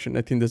reaction.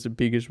 I think that's the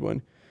biggest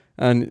one.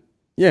 And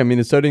yeah, I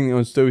mean, starting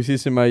on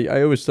Stoicism, I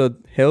always thought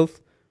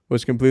health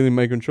was completely in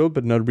my control,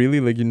 but not really.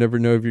 Like, you never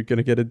know if you're going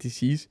to get a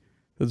disease.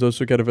 That's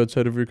also kind of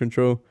outside of your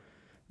control.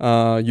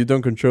 You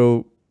don't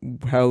control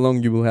how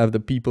long you will have the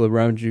people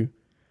around you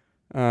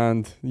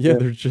And yeah, Yeah,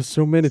 there's just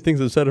so many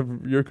things outside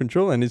of your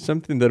control, and it's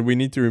something that we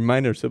need to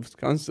remind ourselves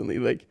constantly.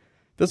 Like,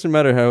 doesn't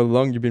matter how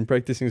long you've been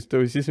practicing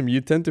Stoicism,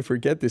 you tend to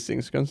forget these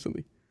things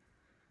constantly.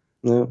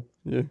 yeah.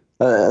 Yeah.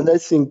 And I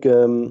think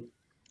Viktor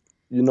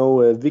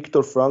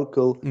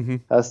Frankl Mm-hmm.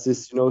 has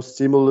this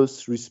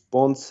stimulus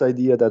response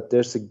idea, that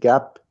there's a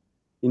gap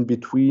in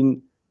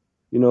between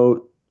you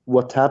know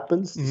what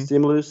happens, the Mm-hmm.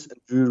 stimulus, and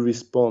your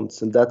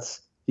response, and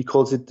that's, he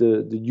calls it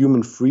the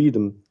human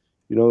freedom,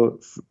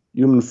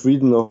 human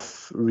freedom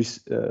of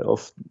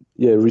response.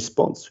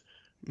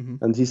 Mm-hmm.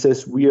 And he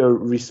says we are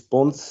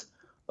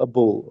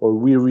responsible, or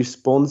we're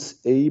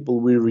responsible,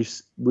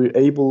 we're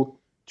able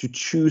to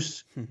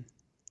choose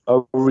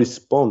our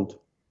respond.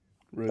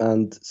 Right.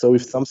 And so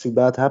if something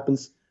bad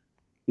happens,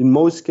 in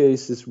most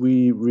cases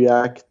we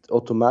react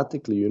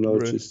automatically,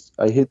 Right. just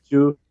I hit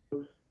you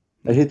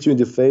in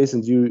the face,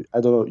 and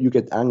I don't know, you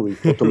get angry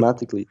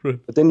automatically. Right.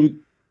 But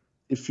then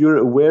if you're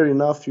aware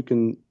enough, you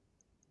can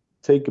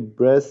take a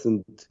breath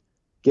and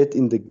get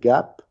in the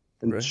gap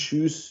and Right.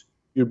 choose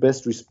your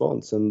best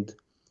response. And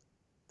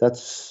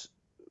that's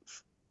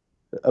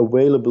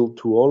available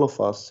to all of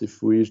us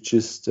if we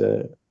just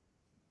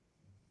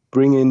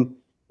bring in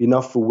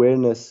enough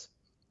awareness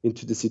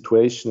into the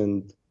situation,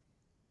 and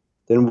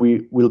then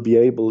we will be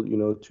able,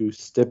 to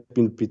step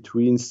in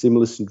between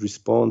stimulus and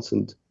response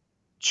and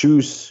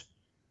choose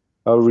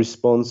our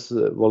response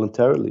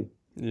voluntarily.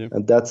 Yeah.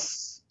 And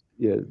that's,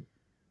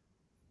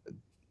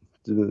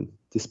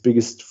 this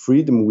biggest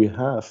freedom we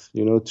have,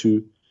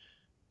 to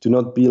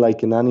not be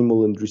like an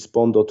animal and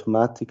respond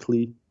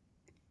automatically,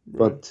 Right.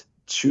 but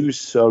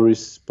choose our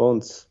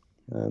response.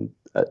 And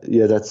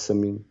that's, I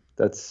mean,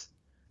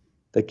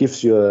 that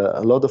gives you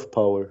a lot of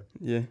power.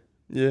 Yeah.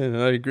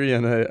 Yeah, I agree.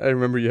 And I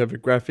remember you have a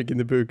graphic in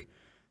the book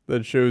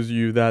that shows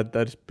you that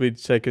split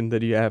second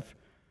that you have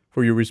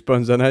for your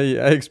response. And I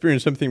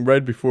experienced something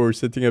right before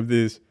setting up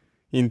this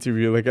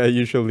interview. Like, I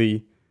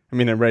usually, I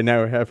mean, right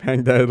now I have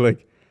hanged out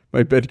like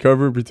my bed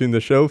cover between the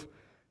shelf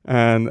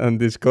and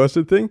this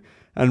closet thing.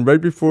 And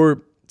right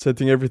before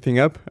setting everything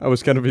up, I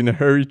was kind of in a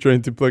hurry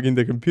trying to plug in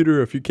the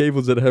computer, a few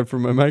cables that I have for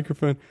my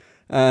microphone,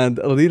 and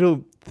a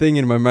little thing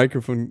in my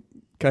microphone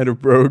kind of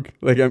broke.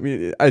 Like, I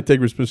mean, I take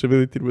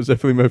responsibility. It was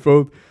definitely my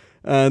fault.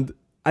 And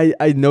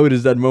I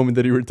noticed that moment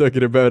that you were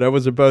talking about. I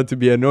was about to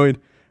be annoyed.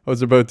 I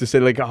was about to say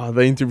like, "Oh,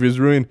 the interview is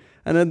ruined,"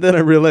 and then I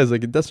realized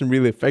like it doesn't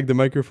really affect the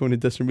microphone.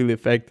 It doesn't really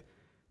affect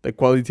the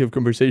quality of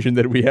conversation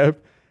that we have,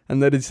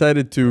 and I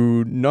decided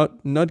to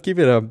not give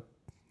it a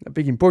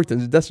big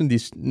importance. It doesn't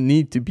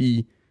need to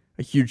be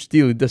a huge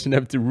deal. It doesn't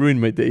have to ruin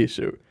my day.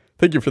 So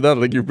thank you for that.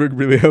 Like, your book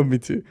really helped me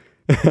to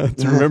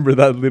to remember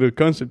that little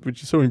concept,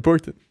 which is so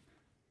important.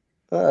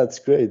 That's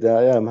great.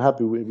 Yeah, I'm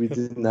happy we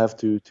didn't have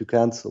to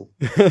cancel.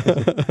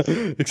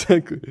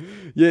 Exactly.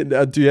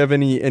 Yeah. Do you have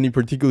any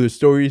particular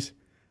stories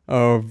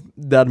of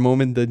that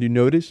moment that you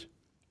notice?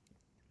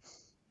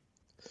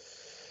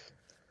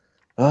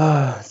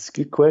 It's a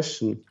good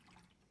question.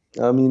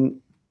 I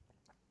mean,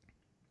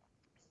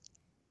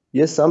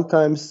 yes,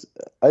 sometimes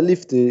I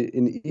lived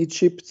in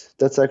Egypt.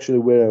 That's actually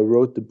where I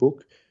wrote the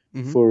book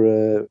Mm-hmm. for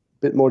a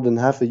bit more than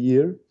half a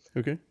year.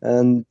 Okay.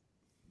 And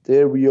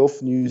there we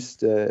often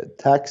used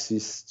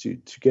taxis to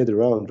get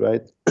around,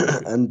 right? Okay.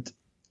 And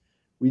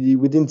we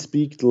didn't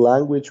speak the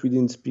language, we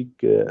didn't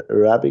speak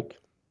Arabic.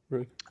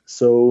 Right.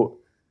 So,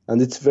 and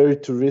it's very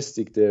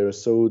touristic there.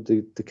 So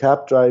the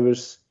cab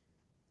drivers,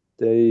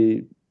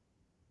 they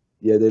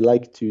they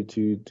like to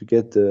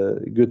get a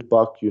good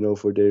buck,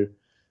 for their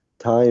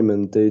time.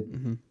 And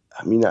Mm-hmm.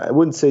 I mean, I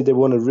wouldn't say they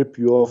want to rip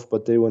you off,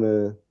 but they want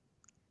to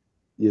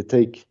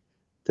take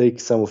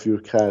some of your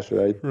cash,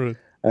 right? Right.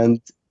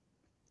 And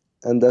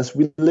as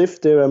we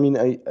lived there, I mean,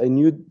 I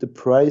knew the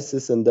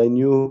prices, and I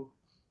knew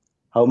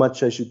how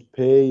much I should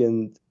pay,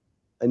 and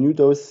I knew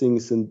those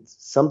things. And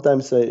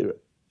sometimes I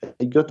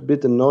got a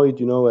bit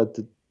annoyed, at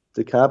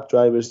the cab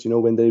drivers,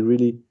 when they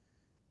really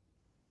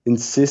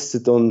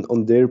insisted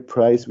on their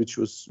price, which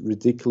was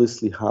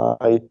ridiculously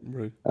high.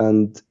 Right.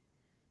 And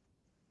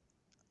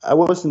I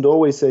wasn't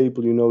always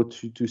able,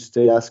 to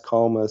stay as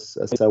calm as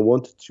I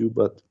wanted to.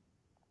 But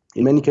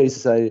in many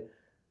cases,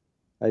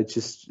 I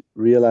just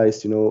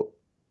realized,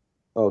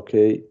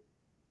 okay,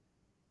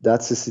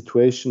 that's the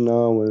situation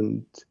now,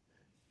 and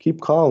keep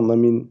calm. I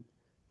mean,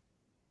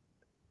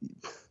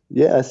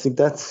 yeah, I think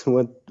that's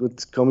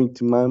what's coming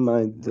to my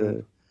mind.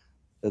 Right.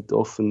 That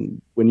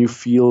often when you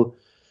feel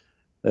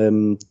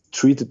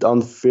treated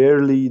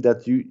unfairly,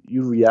 that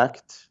you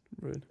react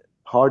Right.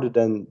 harder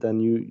than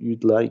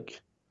you'd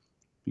like,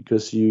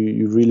 because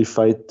you really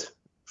fight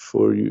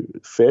for your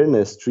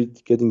fairness,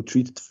 getting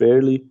treated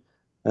fairly.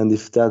 And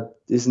if that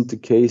isn't the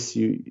case,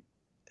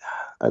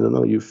 I don't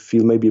know, you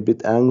feel maybe a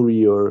bit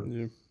angry or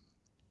Yeah.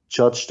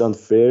 judged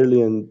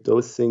unfairly and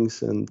those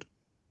things. And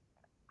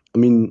I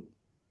mean,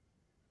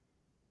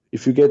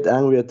 if you get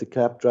angry at the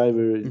cab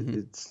driver, Mm-hmm.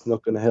 it's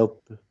not going to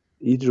help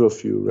either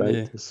of you, right?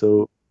 Yeah.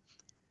 So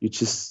you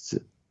just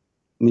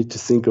need to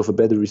think of a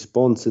better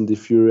response. And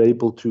if you're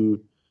able to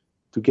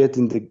get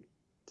in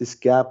this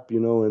gap,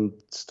 and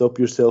stop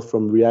yourself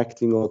from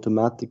reacting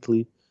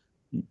automatically,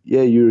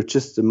 yeah, you're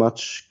just a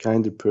much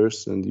kinder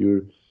person, and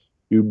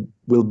you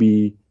will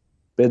be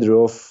better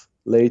off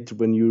later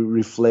when you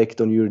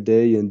reflect on your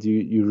day and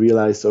you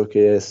realize,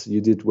 okay, yes,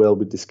 you did well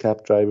with this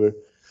cab driver,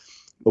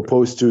 Right.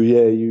 opposed to,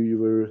 yeah, you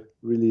were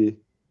really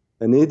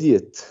an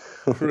idiot.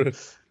 Right.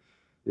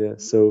 Yeah,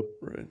 so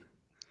Right.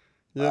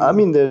 Yeah. I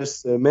mean,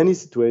 there's many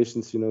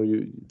situations,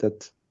 you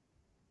that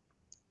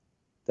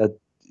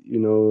you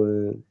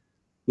know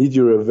need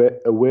your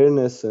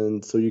awareness,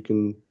 and so you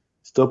can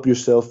stop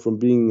yourself from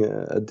being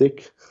a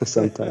dick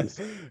sometimes.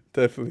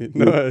 Definitely. I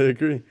No, mean, I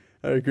agree.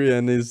 I agree.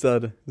 And is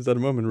that a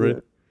moment, right?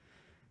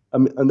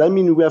 yeah. I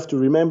mean, we have to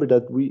remember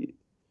that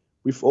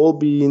we've all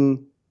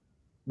been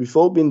we've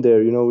all been there.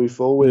 We've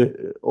Yeah. always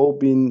all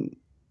been,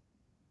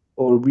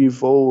 or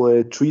we've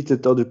all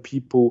treated other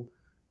people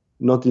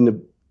not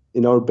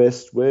in our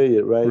best way,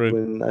 right? Right.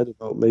 When, I don't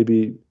know,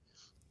 maybe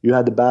you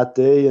had a bad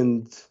day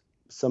and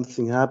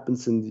something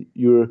happens and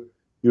you're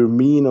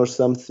mean or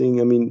something.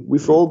 I mean,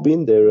 we've Right. all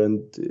been there,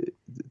 and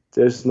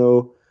there's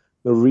no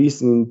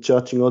reason in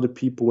judging other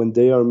people when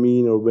they are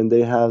mean, or when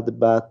they have the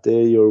bad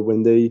day, or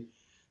when they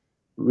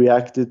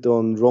reacted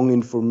on wrong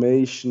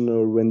information,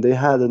 or when they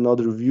had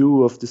another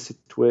view of the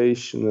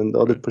situation and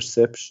other Right.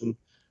 perception.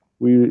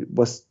 We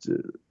must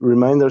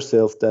remind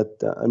ourselves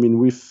that, I mean,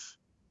 we've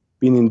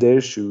been in their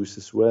shoes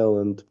as well.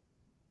 And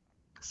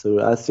so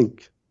I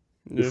think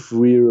Yeah. if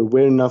we're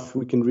aware enough,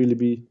 we can really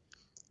be,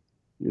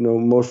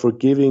 more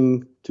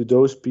forgiving to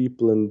those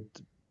people, and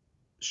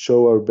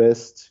show our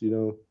best,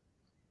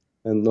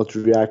 and not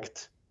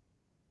react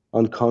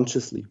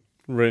unconsciously.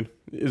 Right.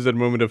 Is that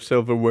moment of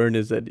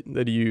self-awareness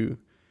that you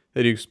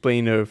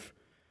explain, of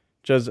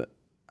just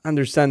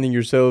understanding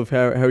yourself,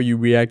 how you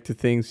react to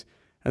things,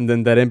 and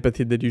then that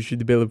empathy that you should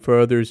develop for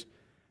others.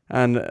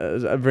 And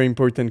a very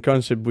important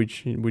concept,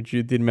 which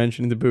you did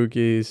mention in the book,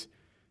 is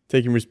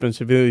taking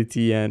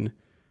responsibility, and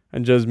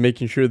just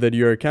making sure that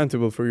you're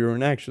accountable for your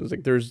own actions.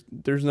 Like there's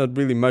not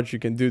really much you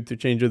can do to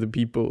change other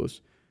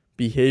people's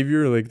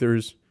behavior. Like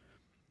there's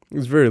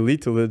very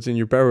little that's in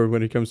your power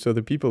when it comes to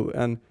other people.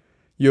 And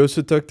you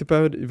also talked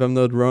about, if I'm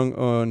not wrong,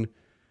 on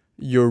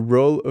your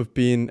role of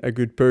being a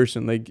good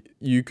person. Like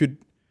you could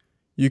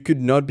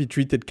not be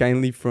treated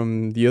kindly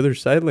from the other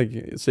side. Like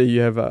say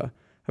you have a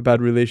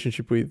bad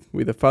relationship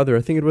with a father.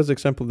 I think it was the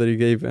example that you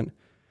gave. And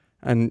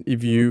if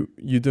Mhm.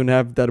 you don't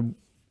have that,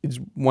 it's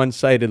one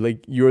sided.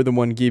 Like you're the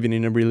one giving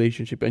in a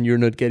relationship and you're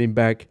not getting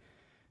back.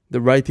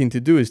 The right thing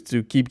to do is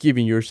to keep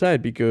giving your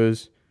side,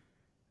 because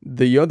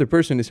the other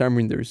person is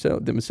harming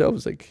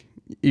themselves. Like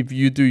if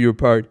you do your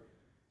part,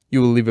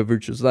 you will live a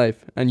virtuous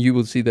life and you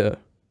will see the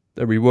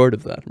reward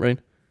of that, right?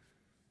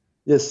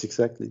 Yes,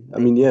 exactly. I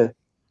Right. mean, yeah,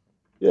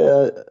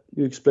 yeah,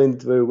 you explained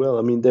it very well.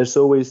 I mean, there's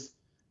always,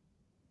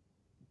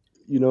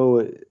 you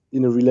know,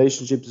 in a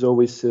relationship, there's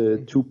always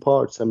two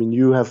parts. I mean,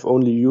 you have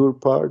only your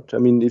part. I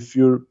mean, if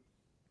you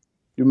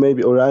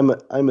maybe, or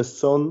I'm a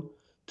son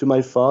to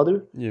my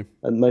father, Yeah.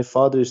 and my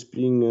father is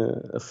being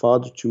a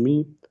father to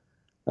me,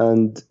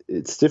 and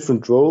it's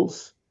different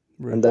roles,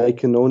 Right. and I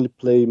can only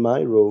play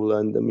my role.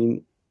 And I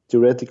mean,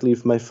 theoretically,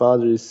 if my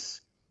father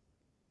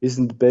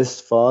isn't the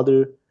best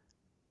father,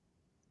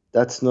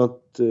 that's not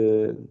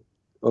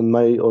on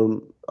my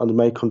or under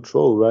my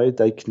control,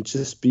 right? I can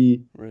just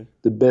be Right.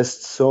 the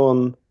best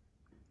son,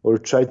 or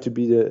try to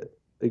be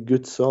a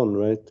good son,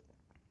 right?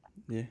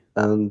 Yeah.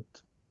 And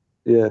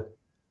yeah,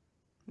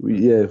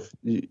 Right.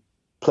 you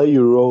play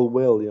your role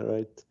well, yeah,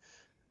 right?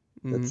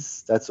 Mm-hmm.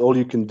 That's all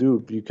you can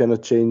do. You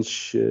cannot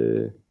change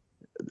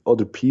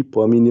other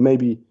people. I mean,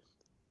 maybe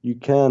you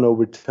can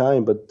over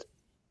time, but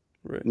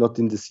Right. not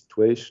in the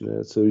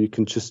situation. So you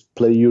can just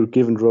play your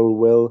given role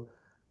well,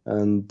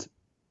 and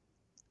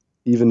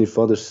even if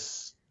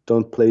others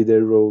don't play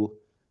their role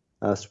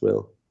as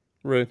well.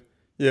 Right.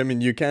 Yeah. I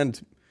mean, you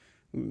can't,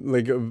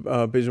 like,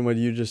 based on what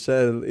you just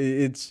said,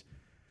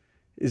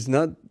 it's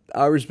not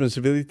our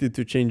responsibility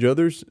to change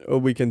others. All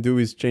we can do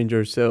is change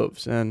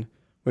ourselves. And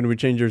when we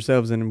change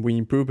ourselves and we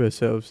improve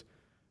ourselves,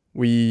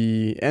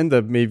 we end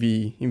up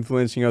maybe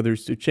influencing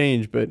others to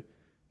change. But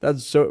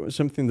that's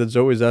something that's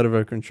always out of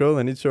our control.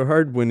 And it's so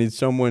hard when it's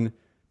someone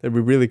that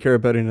we really care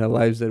about in our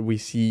lives that we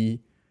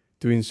see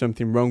doing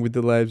something wrong with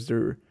their lives.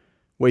 They're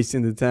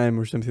wasting the time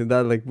or something like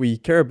that. Like we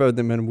care about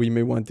them and we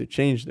may want to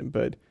change them,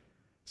 but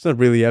it's not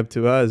really up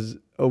to us.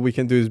 All we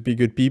can do is be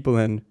good people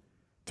and,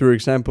 through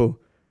example,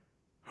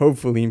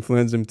 hopefully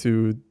influence them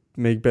to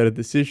make better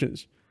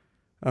decisions.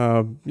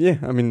 Yeah,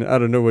 I mean, I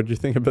don't know what you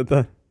think about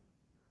that.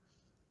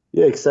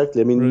 Yeah,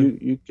 exactly. I mean,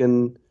 Right,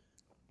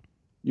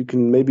 you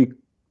can maybe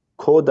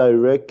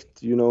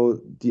co-direct,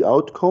 the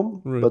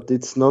outcome, right, but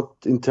it's not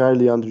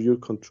entirely under your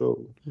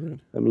control. right,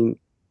 I mean,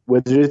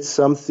 whether it's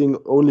something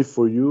only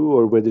for you,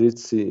 or whether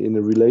it's in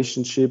a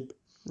relationship,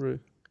 right.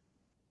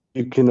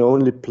 you can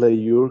only play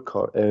your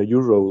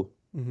role,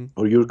 Mm-hmm.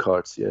 or your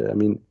cards. Yeah, I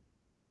mean,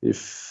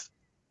 if,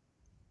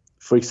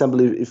 for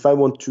example, if I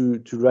want to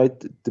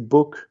write the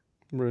book,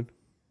 Right,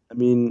 I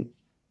mean,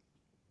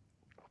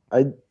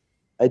 I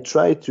I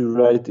try to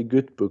write a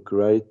good book,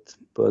 right?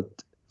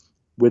 But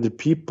whether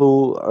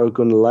people are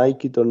gonna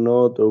like it or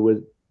not, or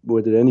whether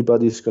whether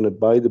anybody is going to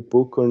buy the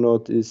book or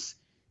not is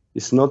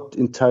not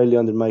entirely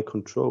under my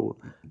control.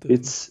 Definitely.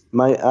 It's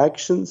my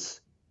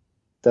actions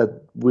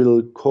that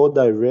will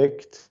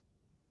co-direct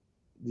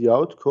the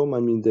outcome. I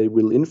mean, they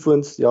will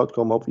influence the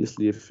outcome.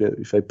 Obviously,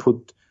 if I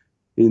put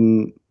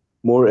in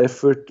more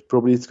effort,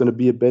 probably it's going to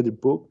be a better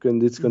book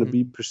and it's going to Hmm.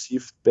 be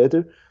perceived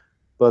better.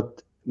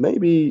 But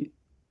maybe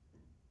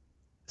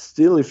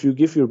still, if you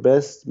give your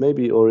best,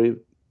 maybe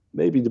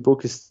the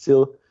book is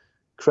still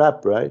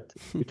crap, right?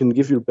 You can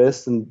give your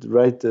best and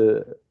write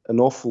an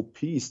awful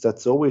piece.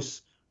 That's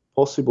always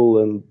possible.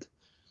 And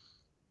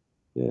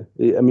yeah,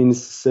 I mean,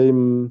 it's the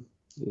same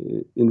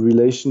in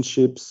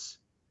relationships.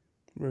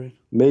 Right.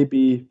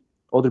 Maybe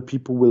other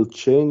people will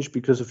change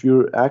because of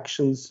your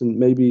actions, and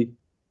maybe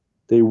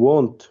they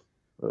won't.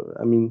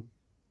 I mean,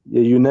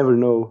 yeah, you never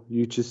know.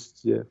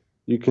 Yeah,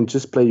 you can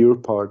just play your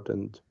part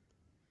and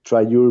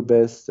try your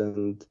best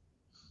and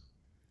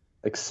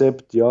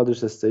accept the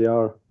others as they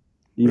are,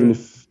 even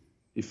Right.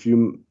 if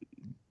you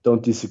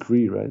don't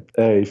disagree, right?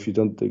 If you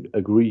don't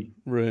agree.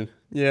 Right.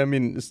 Yeah. I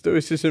mean,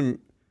 Stoicism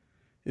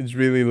is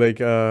really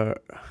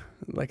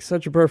like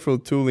such a powerful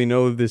tool in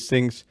all of these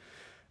things.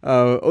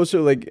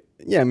 Also, like,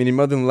 yeah, I mean, in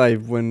modern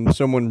life, when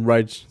someone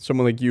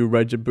like you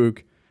writes a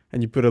book,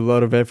 and you put a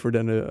lot of effort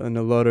and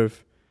a lot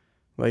of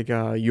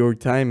your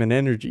time and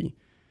energy,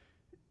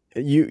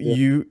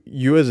 Yeah,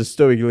 you as a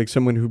Stoic, like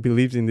someone who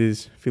believes in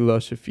this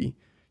philosophy,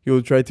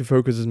 you'll try to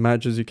focus as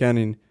much as you can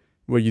in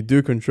what you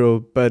do control.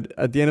 But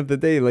at the end of the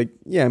day, like,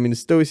 yeah, I mean,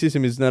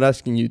 Stoicism is not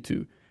asking you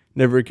to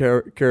never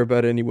care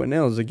about anyone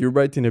else. Like, you're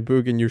writing a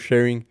book and you're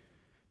sharing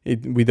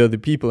it with other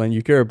people, and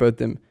you care about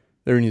them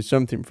learning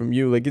something from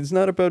you. Like, it's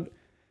not about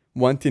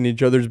wanting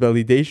each other's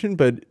validation,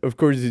 but of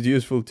course it's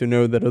useful to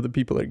know that other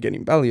people are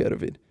getting value out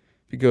of it,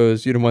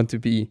 because you don't want to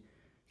be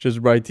just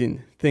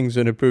writing things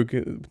in a book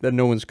that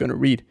no one's going to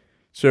read.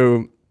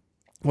 So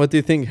what do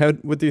you think,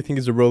 what do you think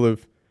is the role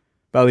of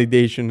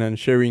validation and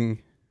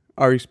sharing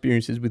our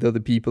experiences with other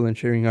people and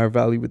sharing our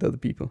value with other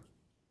people?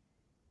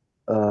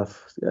 uh,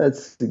 yeah,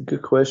 it's a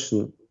good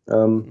question.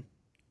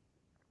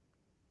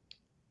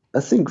 I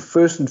think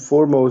first and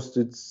foremost,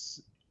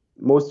 it's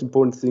most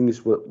important thing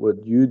is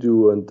what you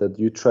do and that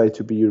you try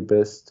to be your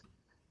best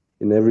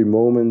in every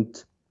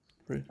moment.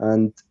 Right.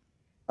 And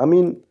I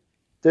mean,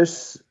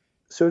 there's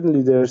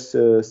there's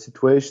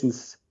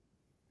situations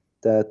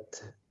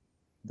that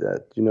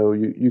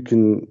you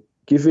can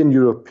give in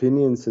your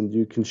opinions and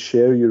you can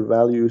share your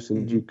values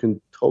and Mm-hmm. you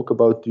can talk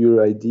about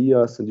your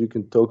ideas and you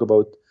can talk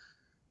about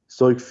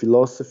Stoic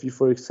philosophy,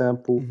 for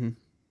example. Mm-hmm.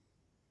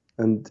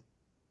 And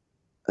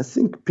I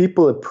think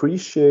people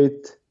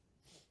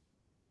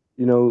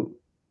you know,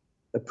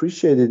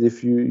 appreciate it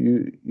if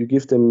you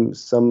give them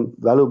some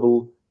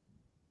valuable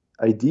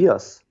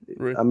ideas.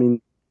 Right. I mean,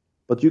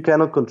 but you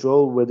cannot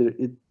control whether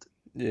it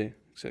Yeah,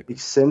 exactly.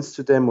 makes sense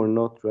to them or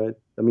not, right?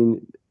 I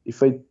mean,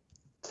 if I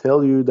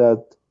tell you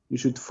that you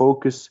should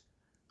focus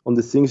on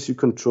the things you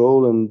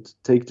control and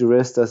take the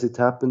rest as it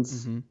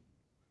happens, Mm-hmm.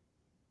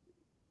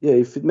 yeah,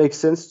 if it makes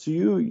sense to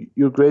you,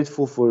 you're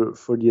grateful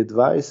for the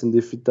advice, and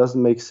if it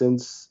doesn't make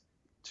sense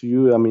to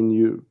you, I mean,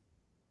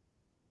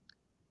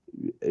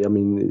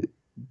 it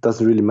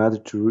doesn't really matter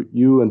to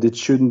you, and it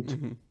shouldn't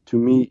Mm-hmm. to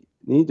me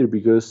neither,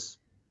 because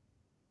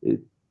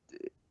it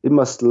it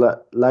must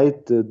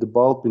light the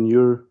bulb in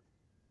your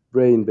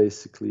brain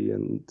basically,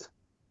 and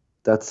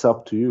that's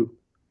up to you.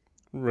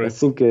 I Right.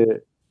 think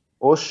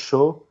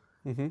Osho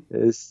Mm-hmm.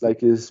 is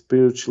like a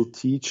spiritual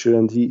teacher,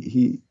 and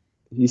he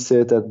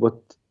said that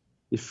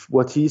if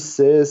what he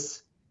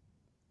says,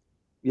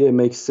 yeah,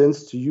 makes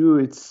sense to you,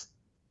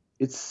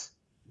 it's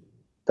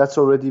that's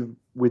already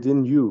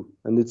within you,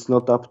 and it's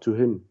not up to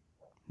him.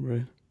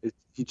 Right.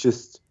 He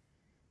just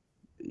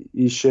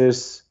he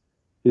shares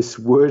his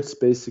words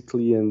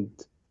basically, and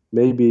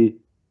maybe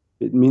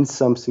it means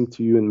something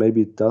to you, and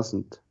maybe it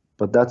doesn't.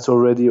 But that's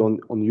already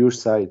on your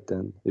side.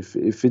 Then, if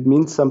it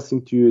means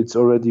something to you, it's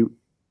already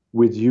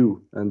with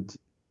you, and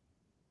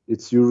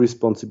it's your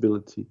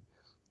responsibility.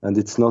 And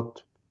it's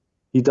not.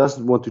 He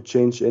doesn't want to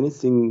change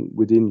anything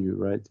within you,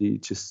 right? He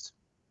just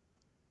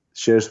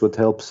shares what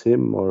helps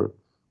him,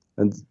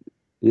 and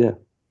yeah,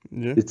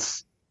 Yeah.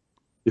 it's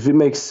if it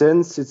makes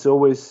sense, it's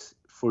always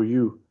for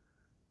you.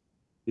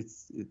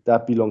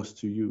 That belongs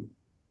to you.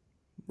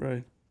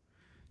 Right.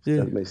 If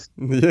Yeah. that makes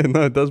Yeah,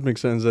 no, it does make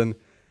sense. And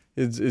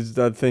it's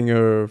that thing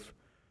of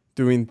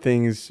doing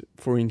things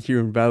for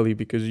inherent value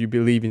because you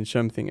believe in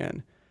something,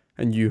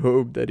 and you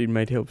hope that it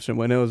might help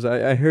someone else.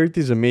 I heard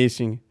this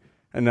amazing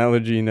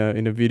analogy in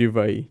a video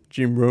by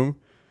Jim Rome.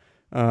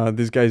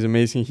 This guy's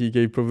amazing. He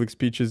gave public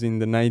speeches in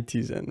the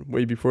 90s and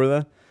way before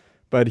that.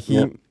 But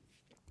yeah.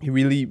 he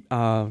really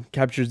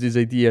captures this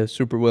idea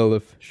super well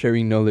of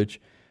sharing knowledge,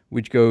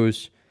 which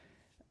goes,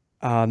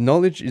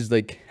 knowledge is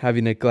like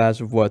having a glass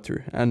of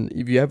water. And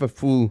if you have a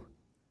full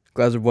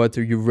glass of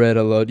water, you've read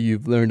a lot,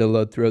 you've learned a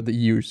lot throughout the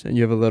years, and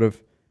you have a lot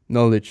of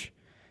knowledge.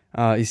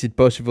 Is it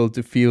possible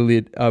to fill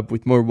it up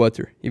with more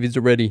water if it's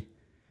already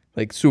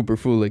like super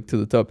full, like to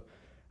the top?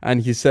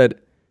 And he said,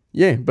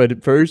 yeah,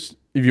 but first,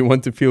 if you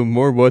want to fill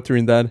more water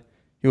in that,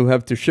 you'll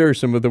have to share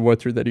some of the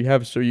water that you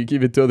have. So you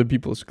give it to other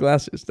people's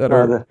glasses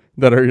Uh,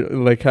 that are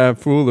like half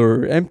full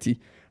or empty,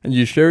 and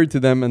you share it to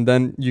them, and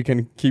then you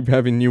can keep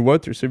having new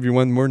water. So if you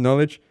want more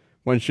knowledge,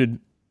 one should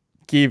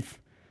give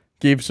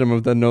give some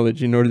of that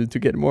knowledge in order to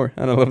get more.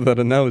 And I love that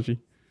analogy.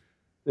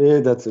 yeah,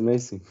 that's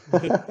amazing.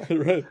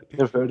 Right.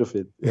 Never heard of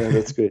it. Yeah,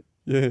 that's great.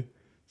 Yeah.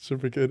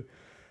 Super good.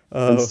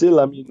 And Uh still,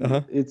 I mean,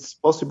 huh. it's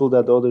possible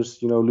that others,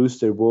 lose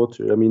their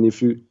water. I mean,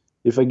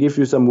 if I give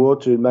you some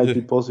water, it might Yeah.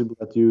 be possible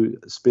that you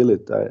spill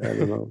it. I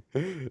don't know.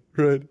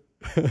 Right.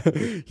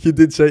 He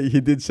did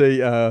say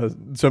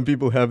some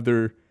people have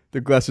their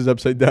glasses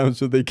upside down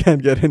so they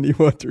can't get any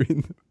water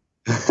in them.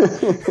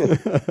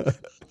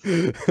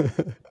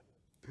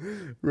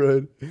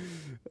 Right.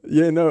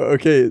 Yeah, no,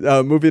 okay.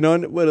 Moving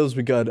on. What else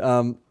we got?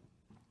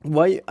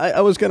 Why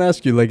I was gonna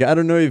ask you, like, I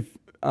don't know if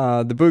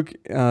the book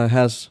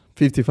has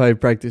 55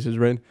 practices,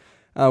 right?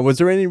 Was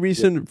there any Yeah.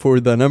 reason for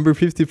the number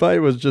 55? I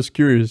was just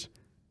curious.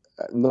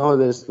 No,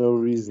 there's no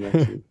reason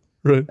actually.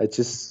 Right. I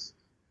just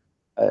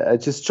I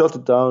just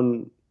jotted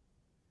down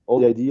all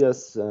the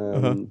ideas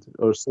Uh-huh. and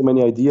or so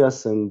many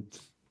ideas, and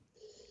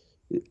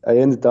I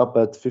ended up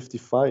at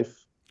 55.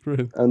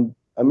 Right. And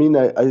I mean,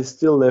 I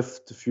still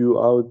left a few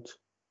out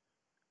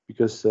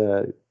because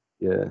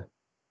yeah,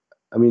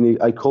 I mean,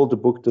 I called the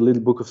book the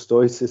Little Book of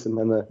Stoicism,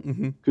 and I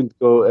Mm-hmm. couldn't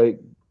go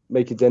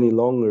make it any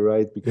longer,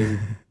 right? Because it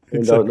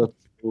turned out Exactly. not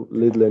so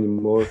little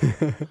anymore.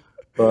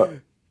 But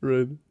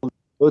Right.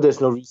 no,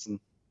 there's no reason.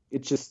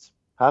 It just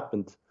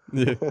happened.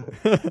 Yeah.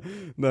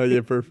 No, yeah,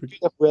 It perfect.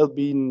 could have well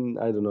been,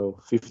 I don't know,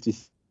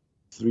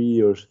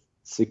 53 or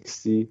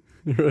 60.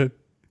 Right.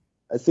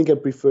 I think I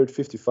preferred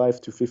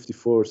 55 to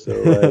 54, so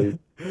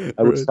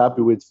I was Right.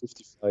 happy with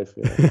 55.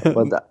 Yeah,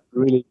 but that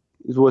really,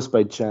 it was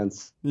by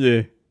chance.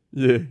 Yeah.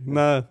 Yeah.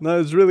 Nah, no,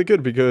 it's really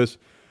good because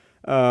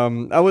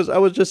I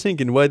was just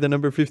thinking why the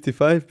number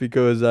 55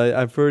 because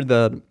I've heard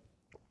that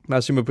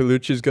Massimo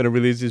Pellucci is going to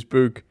release this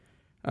book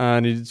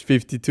and it's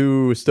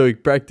 52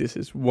 stoic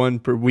practices, one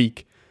per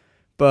week.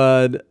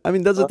 But I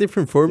mean, that's a Uh,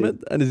 different Okay. format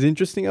and it's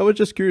interesting. I was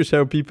just curious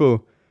how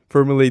people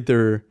formulate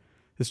their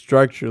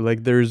structure.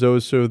 Like, there's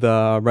also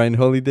the Ryan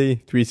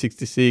Holiday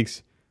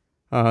 366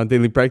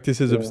 daily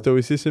practices of Yeah.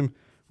 Stoicism,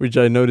 which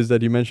I noticed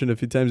that you mentioned a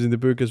few times in the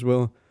book as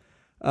well.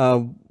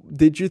 Uh,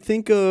 did you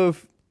think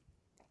of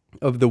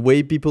the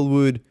way people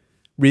would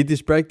read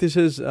these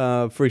practices?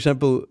 For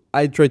example,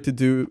 I try to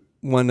do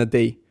one a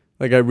day.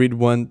 Like, I read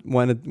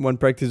one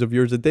practice of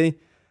yours a day,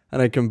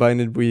 and I combine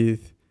it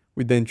with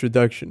the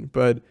introduction.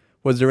 But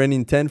was there any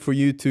intent for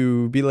you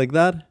to be like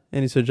that?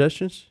 Any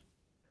suggestions?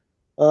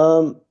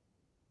 Um,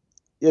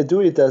 yeah,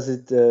 do it as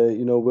it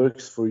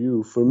works for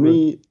you. For Right.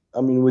 me,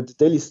 I mean, with the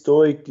daily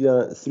Stoic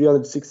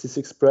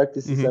 366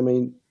 practices, Mm-hmm. I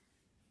mean,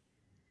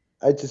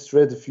 I just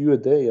read a few a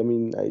day. I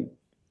mean,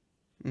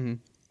 Mm-hmm.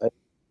 I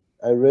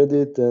I read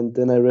it and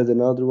then I read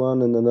another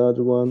one and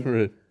another one.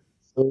 Right.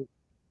 So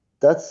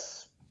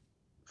that's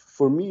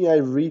for me. I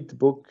read the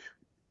book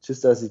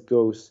just as it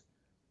goes,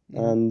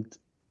 Mm-hmm. and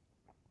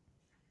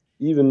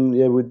even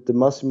yeah, with the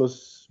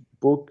Massimo's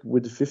book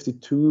with the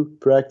 52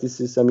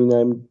 practices, I mean,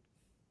 I'm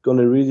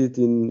gonna read it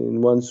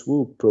in one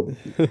swoop probably.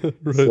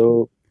 Right.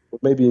 So or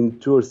maybe in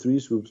two or three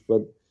swoops,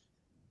 but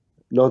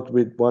not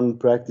with one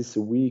practice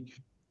a week.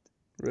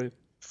 Right.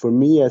 For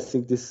me, I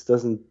think this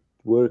doesn't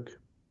work.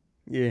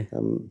 Yeah.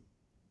 Um,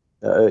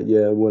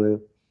 yeah, I wanna.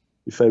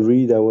 If I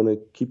read, I wanna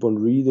keep on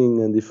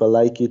reading, and if I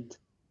like it,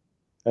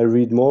 I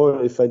read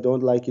more. If I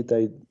don't like it,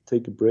 I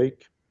take a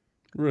break.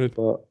 Right.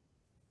 But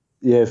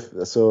yeah,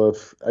 so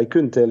if I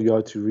couldn't tell you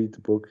how to read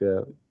the book.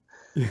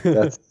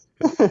 That's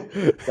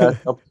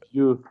that's up to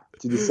you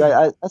to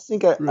decide. I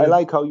think I Right.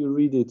 like how you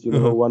read it.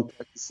 Uh-huh. One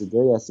practice a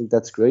day. I think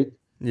that's great.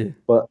 Yeah.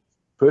 But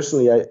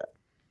personally,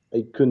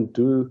 I couldn't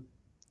do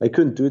I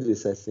couldn't do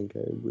this. I think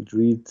I would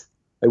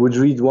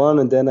read one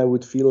and then I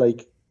would feel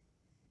like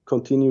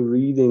continue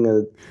reading,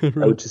 and I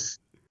Right. would just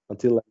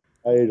until I'm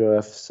tired or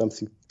have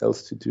something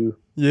else to do.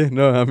 Yeah,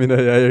 no, I mean,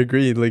 I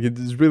agree. Like,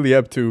 it's really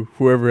up to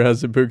whoever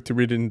has a book to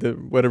read in the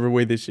whatever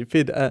way they see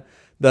fit.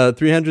 The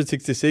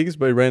 366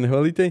 by Ryan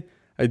Holiday,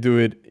 I do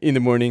it in the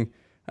morning,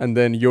 and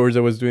then yours I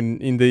was doing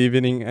in the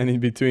evening, and in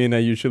between I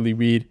usually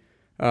read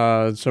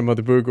some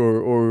other book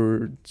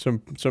or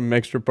some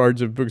extra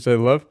parts of books I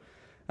love.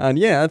 And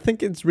yeah, I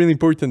think it's really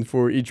important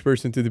for each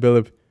person to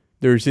develop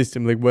their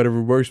system, like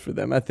whatever works for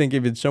them. I think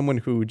if it's someone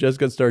who just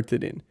got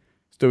started in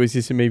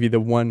Stoicism, maybe the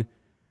one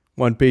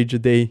page a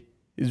day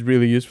is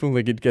really useful.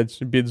 Like, it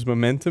builds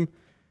momentum.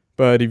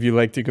 But if you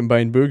like to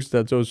combine books,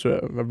 that's also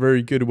a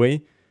very good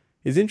way.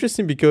 It's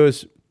interesting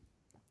because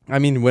I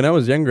mean, when I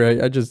was younger,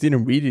 I just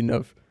didn't read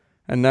enough,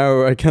 and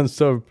now I can't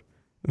stop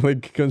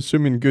like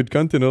consuming good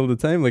content all the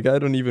time. Like, I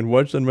don't even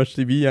watch that much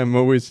TV.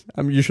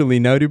 I'm usually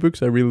in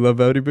audiobooks. I really love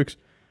audiobooks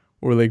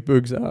or like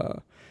books.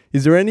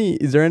 Is there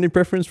any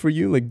preference for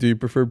you? Like, do you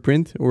prefer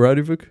print or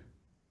audiobook?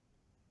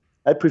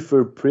 I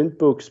prefer print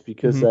books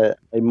because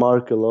Mm-hmm. I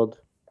mark a lot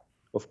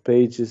of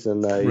pages,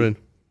 and Right.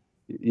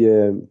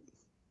 yeah,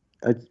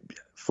 I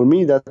for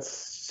me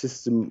that's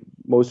just the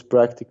most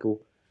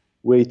practical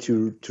way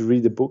to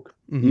read a book.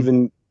 Mm-hmm.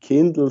 Even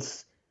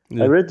Kindles. I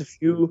Yeah. read a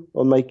few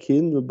on my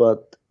Kindle,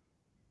 but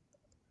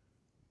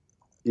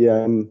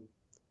yeah,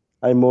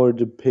 I'm more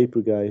the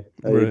paper guy.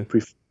 I Right.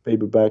 prefer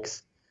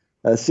paperbacks.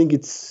 I think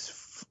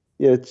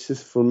yeah, it's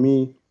just for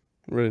me.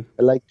 Right.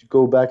 I like to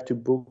go back to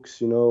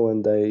books,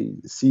 and I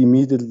see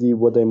immediately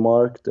what I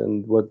marked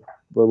and what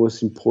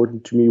was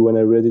important to me when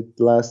I read it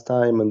last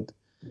time. And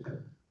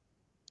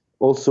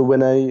also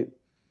when I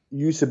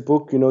use a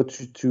book,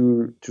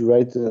 to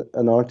write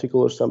an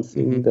article or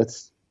something, Mm-hmm.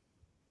 that's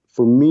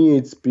for me,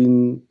 it's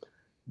been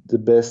the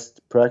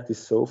best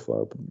practice so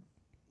far.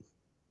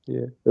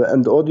 Yeah,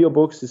 and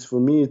audiobooks is for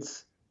me,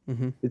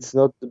 Mm-hmm. it's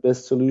not the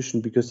best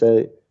solution because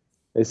I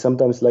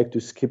sometimes like to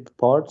skip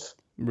parts.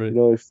 Right.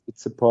 If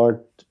it's a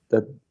part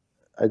that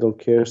I don't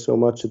care so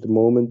much at the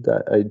moment,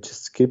 I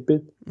just skip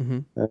it. Mm-hmm.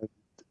 And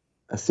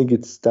I think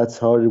that's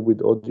harder with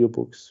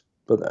audiobooks.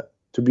 But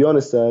to be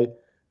honest,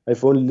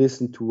 I've only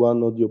listened to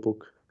one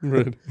audiobook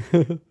Right.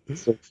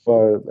 so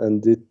far,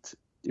 and it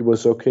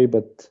was okay.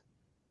 But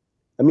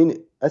I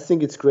mean, I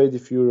think it's great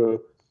if you're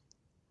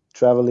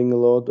traveling a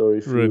lot, or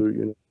if Right.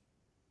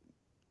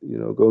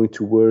 you're going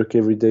to work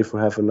every day for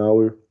half an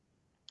hour.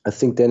 I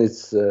think then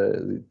it's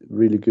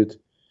really good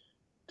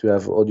to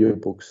have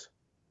audiobooks.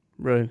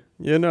 Right.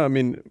 Yeah, no, I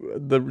mean,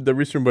 the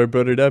reason why I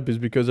brought it up is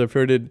because I've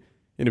heard it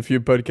in a few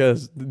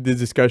podcasts, this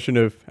discussion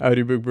of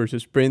audiobook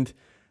versus print.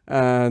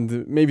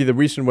 And maybe the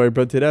reason why I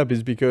brought it up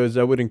is because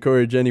I would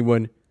encourage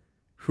anyone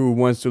who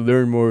wants to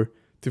learn more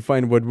to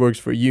find what works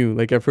for you.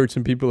 Like I've heard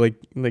some people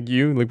like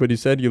you, like what you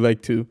said, you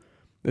like to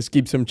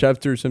skip some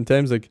chapters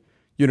sometimes. Like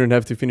you don't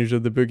have to finish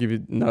the book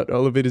if not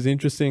all of it is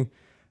interesting.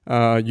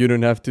 You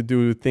don't have to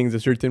do things a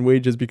certain way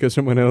just because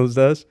someone else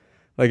does.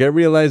 Like I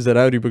realized that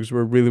audiobooks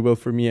were really well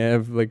for me. I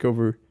have like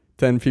over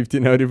 10,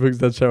 15 audiobooks.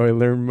 That's how I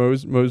learn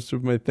most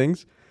of my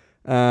things.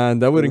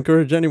 And I would Mhm.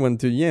 encourage anyone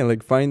to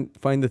like find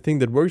the thing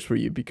that works for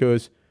you,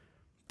 because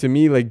to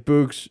me like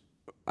books,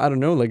 I don't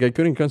know, like I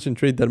couldn't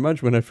concentrate that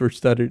much when I first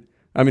started.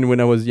 I mean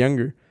when I was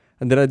younger.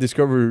 And then I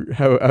discovered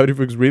how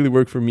audiobooks really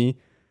work for me.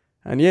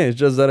 And yeah, it's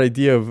just that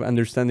idea of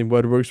understanding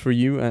what works for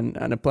you and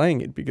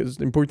applying it, because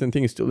the important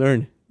thing is to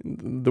learn.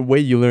 The way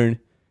you learn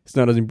is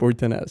not as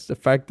important as the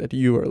fact that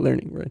you are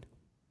learning, right?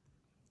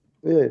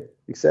 Yeah,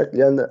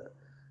 exactly. And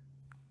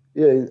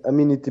yeah, I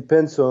mean, it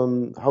depends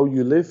on how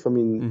you live. I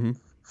mean, Mm-hmm.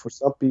 for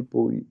some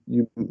people,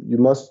 you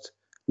must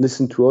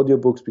listen to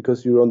audiobooks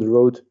because you're on the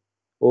road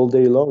all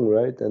day long,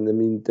 right? And I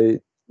mean, they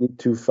need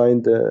to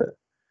find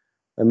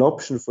an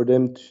option for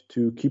them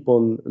to keep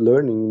on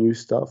learning new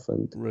stuff.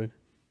 Right.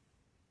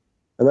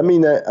 And I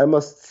mean, I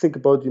must think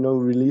about,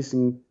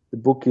 releasing the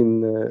book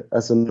in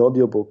as an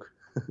audiobook.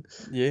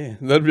 Yeah,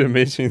 that'd be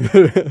amazing.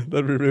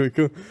 That'd be really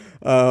cool.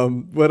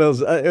 What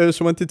else? I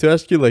also wanted to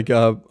ask you, like,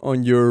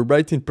 on your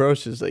writing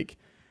process, like,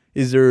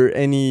 is there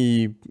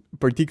any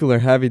particular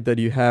habit that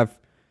you have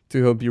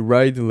to help you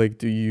write? Like,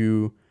 do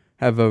you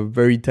have a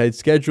very tight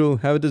schedule?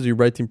 How does your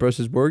writing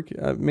process work?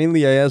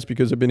 Mainly, I ask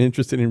because I've been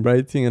interested in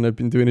writing and I've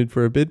been doing it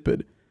for a bit,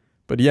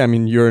 but yeah, I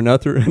mean, you're an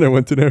author, and I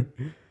want to know.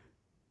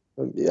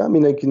 Yeah, I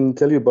mean, I can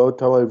tell you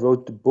about how I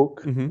wrote the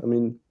book. Mm-hmm. I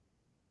mean,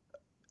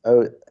 I,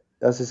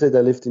 as I said,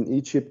 I lived in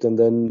Egypt, and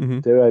then Mm-hmm.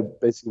 there I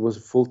basically was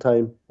a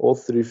full-time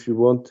author, if you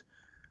want.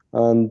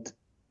 And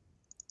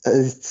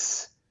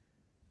it's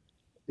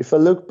if I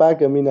look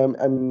back, I mean,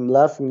 I'm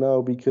laughing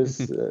now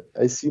because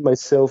I see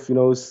myself,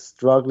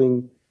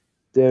 struggling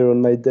there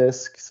on my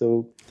desk.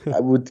 So I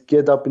would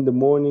get up in the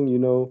morning,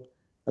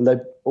 and I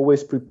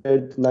always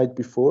prepared the night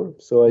before,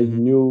 so I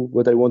Mm-hmm. knew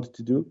what I wanted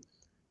to do.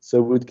 So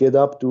I would get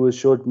up, do a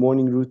short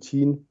morning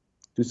routine,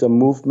 do some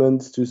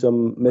movements, do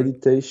some Right.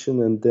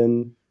 meditation, and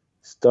then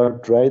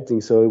start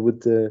writing. So I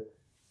would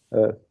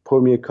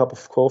pour me a cup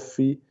of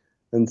coffee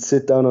and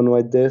sit down on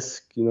my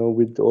desk,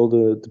 with all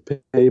the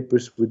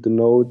papers, with the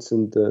notes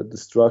and the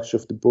structure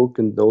of the book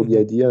and all the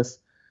Mm-hmm. ideas,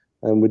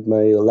 and with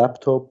my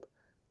laptop.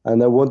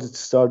 And I wanted to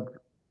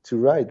start to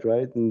write,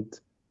 right? And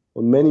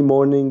on many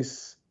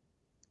mornings,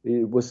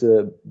 it was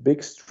a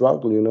big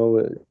struggle,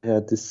 I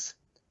had this,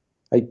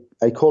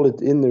 I call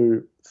it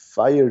inner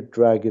fire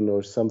dragon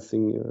or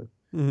something,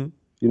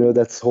 Mm-hmm.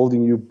 that's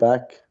holding you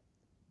back.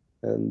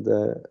 And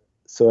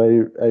so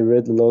I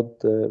read a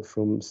lot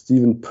from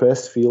Stephen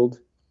Pressfield,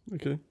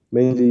 Okay.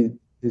 mainly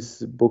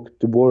his book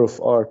The War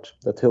of Art,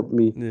 that helped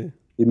me Yeah.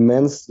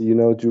 immensely,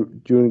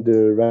 during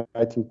the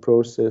writing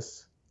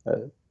process.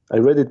 I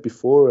read it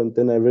before and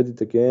then I read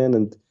it again,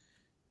 and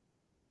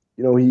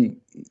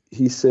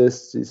he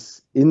says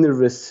this inner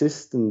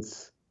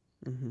resistance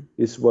Mm-hmm.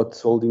 is what's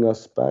holding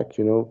us back.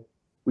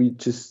 We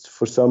just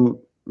for some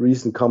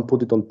reason can't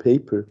put it on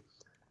paper,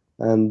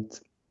 and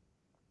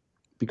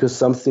because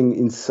something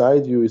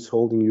inside you is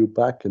holding you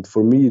back. And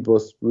for me, it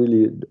was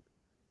really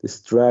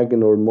this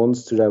dragon or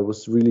monster that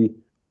was really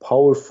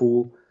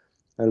powerful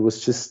and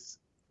was just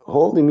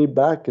holding me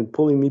back and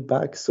pulling me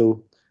back.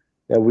 So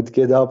I would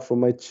get up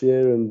from my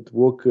chair and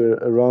walk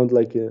around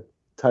like a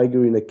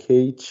tiger in a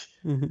cage,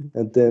 Mm-hmm.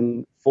 and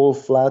then fall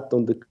flat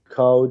on the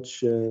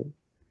couch.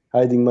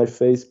 hiding my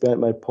face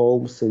behind my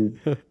palms and,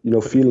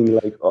 feeling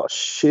like, oh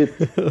shit,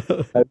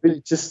 I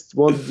really just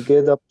wanted to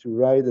get up to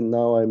write, and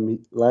now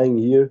I'm lying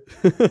here,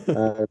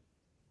 and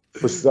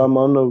for some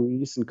unknown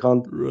reason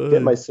can't get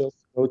Right. myself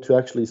to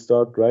actually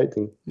start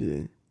writing.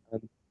 Yeah.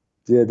 And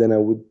yeah, then I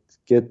would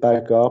get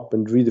back up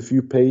and read a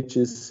few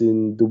pages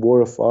in The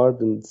War of Art,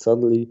 and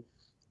suddenly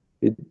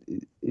it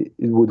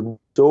would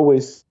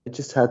always, I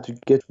just had to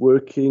get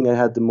working. I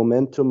had the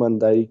momentum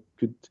and I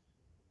could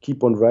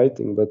keep on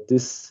writing. But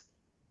this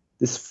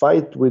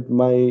fight with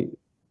my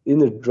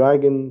inner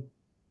dragon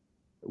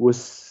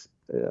was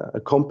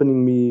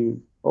accompanying me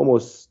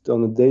almost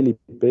on a daily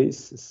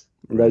basis.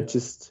 And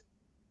Right.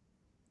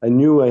 I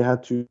knew I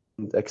had to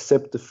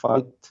accept the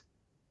fight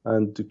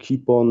and to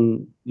keep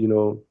on,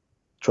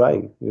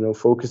 trying,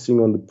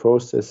 focusing on the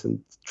process and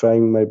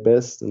trying my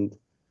best, and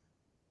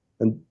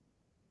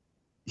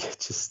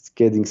just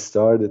getting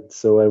started.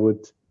 So I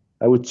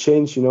would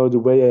change, the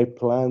way I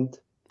planned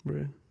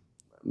Right.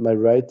 my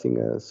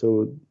writing.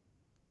 So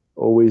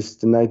always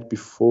the night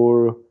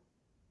before,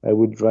 I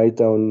would write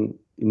down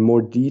in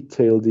more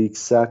detail the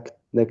exact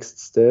next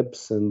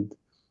steps and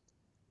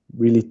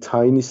really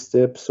tiny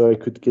steps so I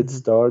could get Mm-hmm.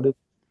 started.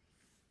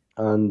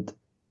 And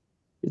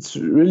it's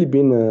really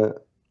been a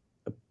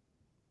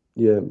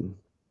yeah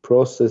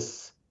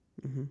process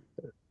Mm-hmm.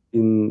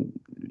 in,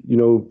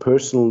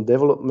 personal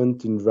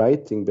development in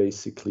writing,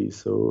 basically.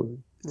 So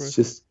it's Right.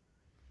 just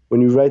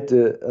when you write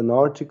an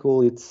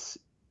article, it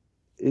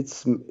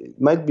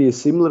might be a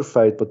similar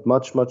fight, but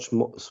much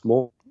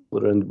smaller.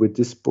 And with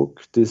this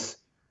book, this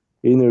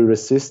inner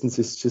resistance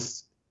is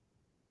just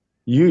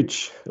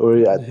huge, or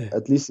Yeah.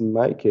 at least in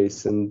my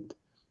case. And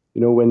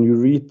when you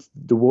read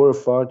The War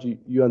of Art,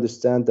 you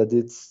understand that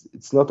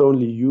it's not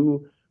only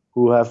you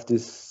who have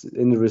this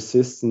inner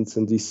resistance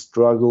and these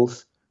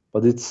struggles,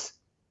 but it's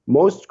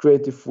most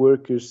creative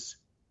workers,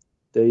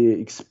 they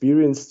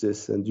experience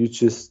this, and you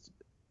just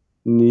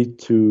need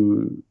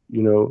to,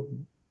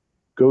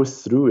 go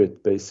through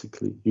it.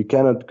 Basically, you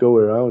cannot go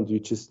around. You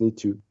just need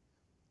to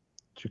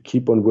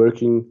keep on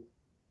working,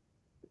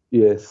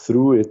 yeah,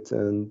 through it.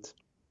 And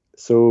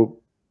so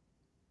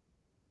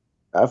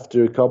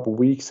after a couple of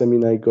weeks, I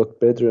mean, I got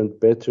better and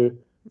better,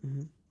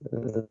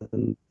 Mm-hmm.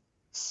 and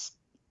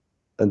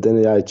and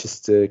then I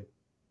just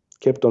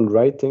kept on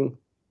writing.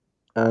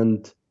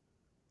 And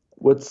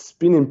what's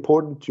been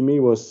important to me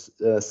was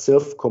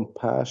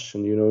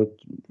self-compassion.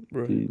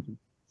 Right.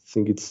 I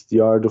think it's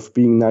the art of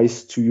being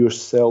nice to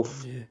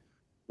yourself.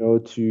 Yeah.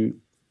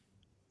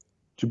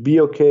 To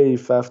be okay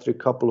if after a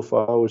couple of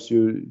hours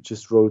you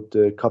just wrote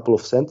a couple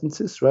of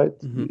sentences, right?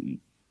 Mm-hmm.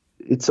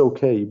 It's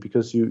okay,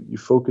 because you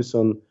focus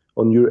on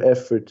your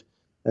effort.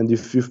 And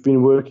if you've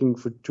been working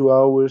for 2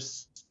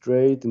 hours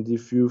straight, and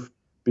if you've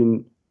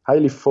been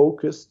highly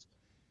focused,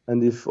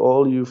 and if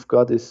all you've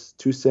got is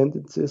two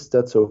sentences,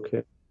 that's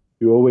okay.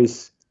 You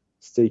always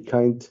stay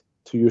kind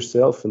to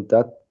yourself, and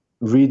that,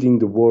 reading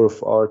The War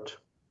of Art,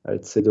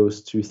 I'd say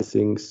those two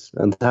things,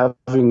 and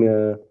having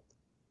a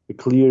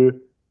clear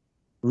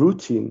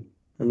routine.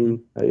 I Mm-hmm.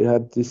 mean, I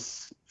had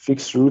this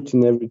fixed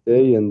routine every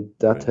day, and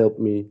that Right. helped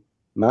me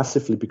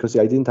massively, because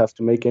I didn't have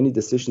to make any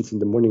decisions in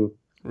the morning.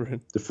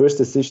 Right. The first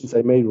decisions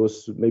I made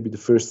was maybe the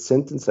first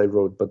sentence I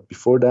wrote, but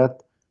before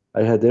that,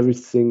 I had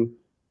everything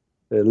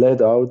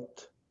laid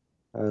out,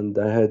 and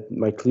I had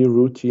my clear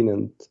routine,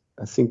 and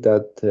I think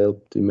that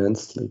helped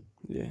immensely.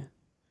 Yeah.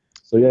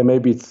 So yeah,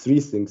 maybe it's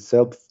three things: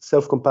 self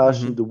Mm-hmm.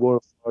 compassion, the war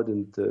of art,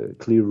 and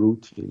clear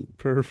routine.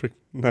 Perfect.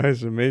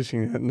 Nice.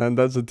 Amazing. And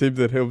that's a tip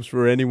that helps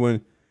for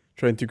anyone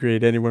trying to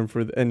create anyone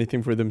for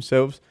anything for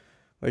themselves.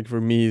 Like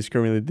for me, it's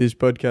currently this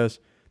podcast.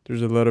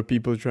 There's a lot of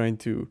people trying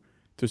to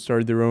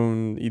start their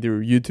own either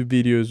YouTube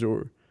videos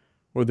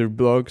or their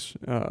blogs.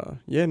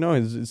 Yeah, no,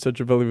 it's such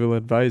a valuable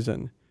advice,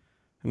 and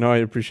no, I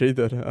appreciate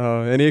that.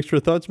 Any extra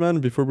thoughts, man,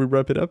 before we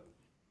wrap it up?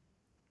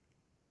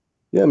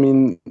 Yeah, I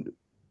mean,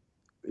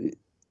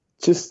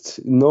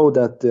 just know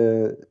that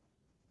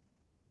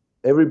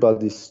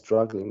everybody's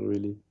struggling,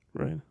 really.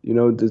 Right.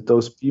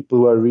 Those people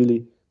who are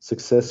really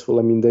successful,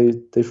 I mean,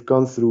 they've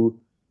gone through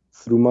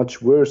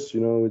much worse.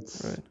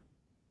 It's Right.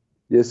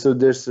 Yeah. So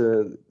there's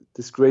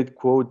this great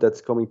quote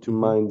that's coming to Mm-hmm.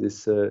 mind: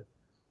 is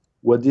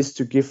what is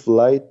to give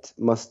light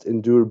must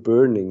endure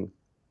burning.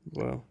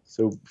 Wow.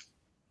 So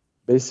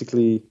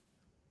basically,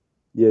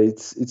 yeah,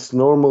 it's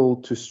normal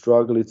to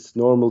struggle. It's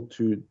normal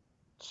to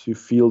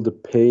feel the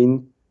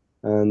pain,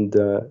 and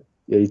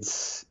yeah,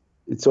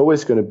 it's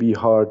always going to be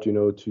hard,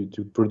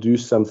 to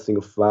produce something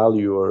of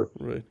value, or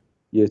Right.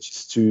 yeah,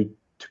 just to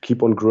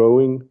keep on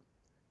growing.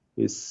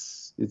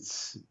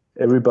 It's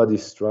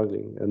everybody's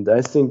struggling, and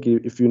I think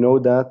if you know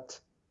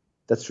that,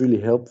 that's really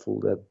helpful.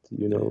 That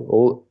Yeah.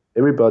 all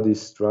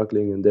everybody's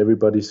struggling, and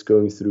everybody's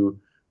going through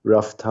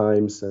rough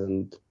times,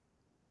 and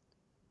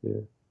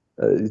yeah,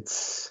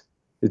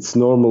 it's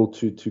normal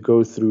to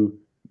go through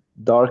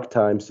dark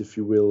times, if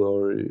you will,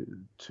 or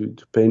to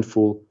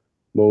painful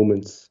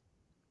moments.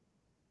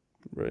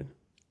 Right.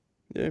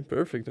 Yeah.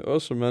 Perfect.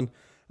 Awesome, man.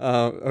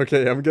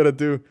 Okay, I'm gonna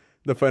do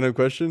the final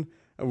question.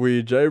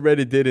 which I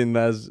already did in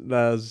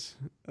last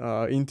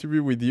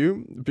interview with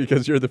you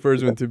because you're the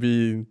first one to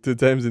be 2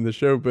 times in the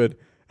show. But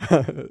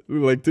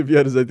like, to be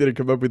honest, I didn't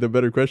come up with a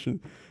better question.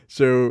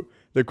 So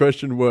the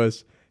question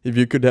was, if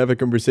you could have a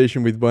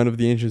conversation with one of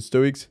the ancient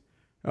Stoics,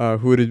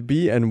 who would it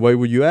be, and why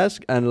would you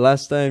ask? And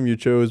last time you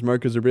chose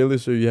Marcus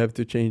Aurelius, so you have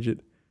to change it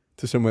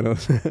to someone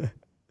else.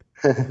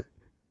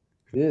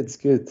 Yeah, it's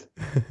good.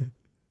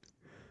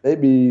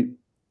 Maybe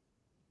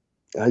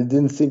I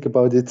didn't think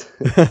about it.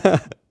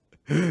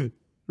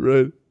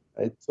 Right.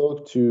 I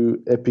talked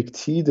to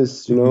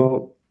Epictetus,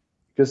 Mm-hmm.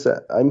 because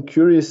I'm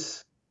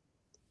curious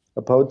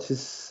about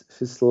his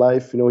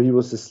life. He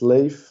was a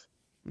slave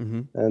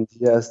Mm-hmm. and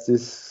he has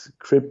this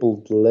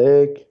crippled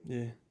leg,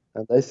 Yeah.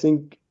 and I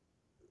think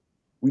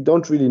we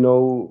don't really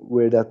know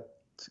where that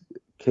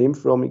came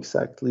from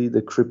exactly,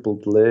 the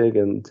crippled leg,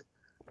 and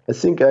I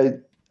think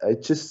I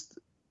just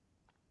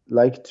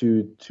like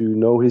to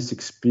know his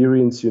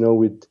experience,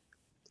 with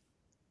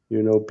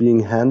being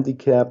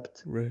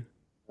handicapped Right.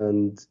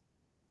 and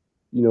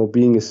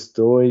being a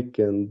stoic,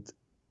 and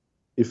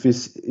if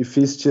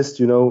he's just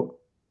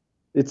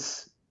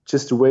it's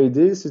just the way it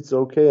is, it's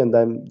okay, and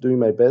I'm doing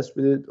my best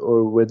with it,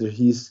 or whether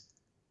he's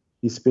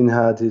been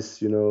had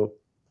his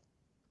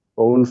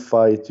own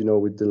fight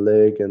with the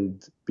leg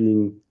and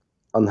being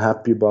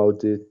unhappy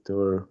about it,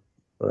 or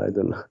I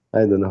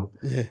don't know.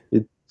 Yeah.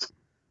 it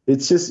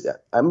it's just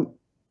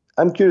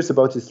I'm curious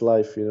about his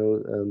life,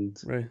 and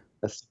Right.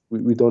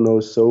 we don't know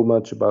so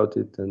much about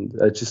it, and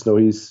I just know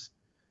he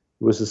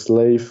was a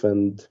slave,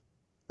 and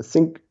I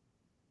think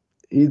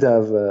he'd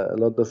have a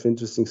lot of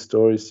interesting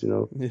stories,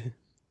 Yeah.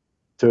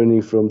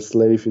 turning from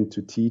slave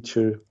into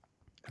teacher.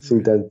 I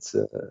think Right. that's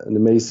an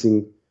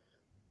amazing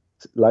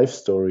life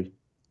story,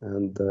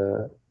 and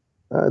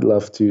I'd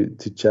love to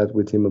chat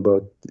with him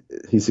about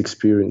his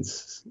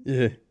experiences.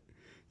 Yeah.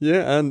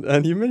 Yeah,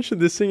 and you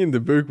mentioned this thing in the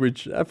book,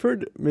 which I've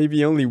heard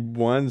maybe only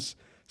once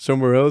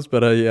somewhere else,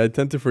 but I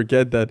tend to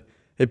forget that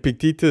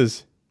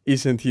Epictetus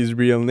isn't his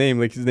real name.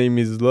 Like, his name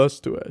is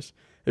lost to us.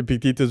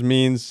 Epictetus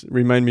means,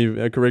 remind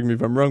me, correct me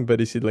if I'm wrong, but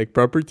is it like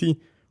property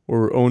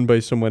or owned by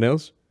someone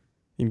else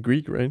in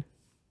Greek, right?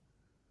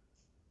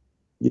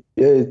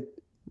 Yeah,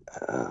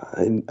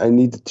 I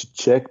needed to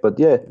check, but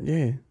yeah,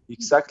 Yeah.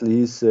 exactly.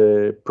 His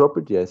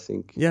property, I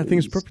think. Yeah, I think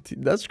it's Is property.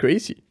 That's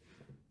crazy.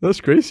 That's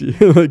crazy.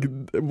 Like,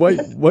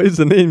 why is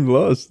the name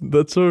lost?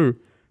 That's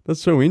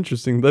so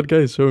interesting. That guy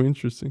is so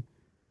interesting.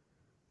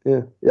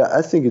 yeah.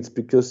 I think it's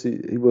because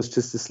he was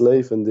just a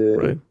slave, and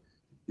Right.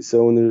 his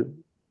owner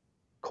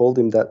called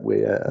him that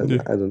way. Yeah.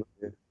 I don't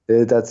know.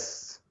 Yeah,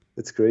 that's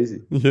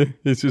crazy. Yeah,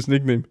 it's his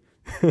nickname.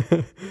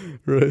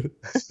 Right.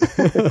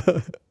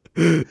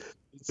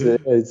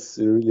 It's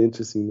a really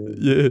interesting name.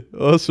 Yeah,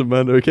 awesome,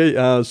 man. Okay,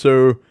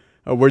 so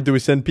where do we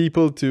send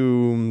people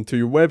to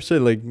your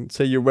website? Like,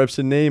 say your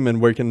website name,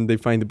 and where can they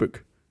find the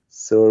book?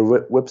 So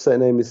our website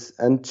name is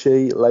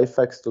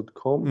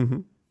njlifehacks.com, Mm-hmm.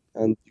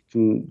 and you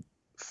can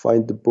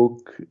find the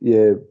book,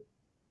 yeah,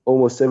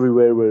 almost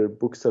everywhere where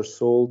books are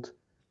sold.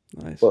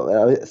 Nice. But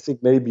I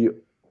think maybe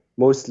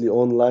mostly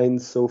online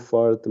so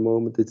far at the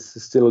moment.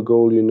 It's still a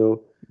goal,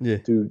 Yeah.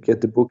 to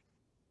get the book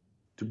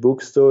to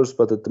bookstores,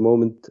 but at the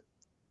moment,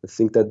 I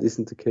think that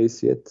isn't the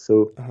case yet.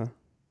 So Uh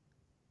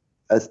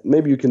huh.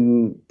 maybe you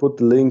can put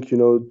the link, to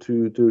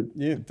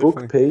Yeah, the book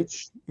definitely.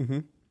 page. Mm-hmm.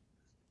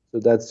 So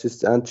that's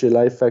just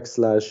njlifehacks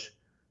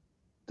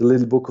 / the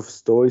little book of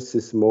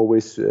Stoicism,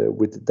 always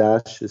with the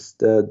dashes,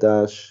 the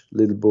dash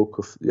little book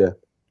of, yeah.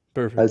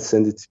 I'll Perfect.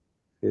 send it to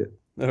you.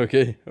 Yeah.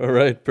 Okay. All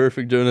right.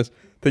 Perfect, Jonas.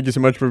 Thank you so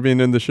much for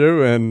being on the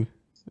show, and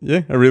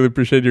yeah, I really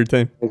appreciate your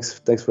time.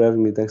 Thanks for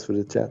having me. Thanks for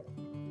the chat.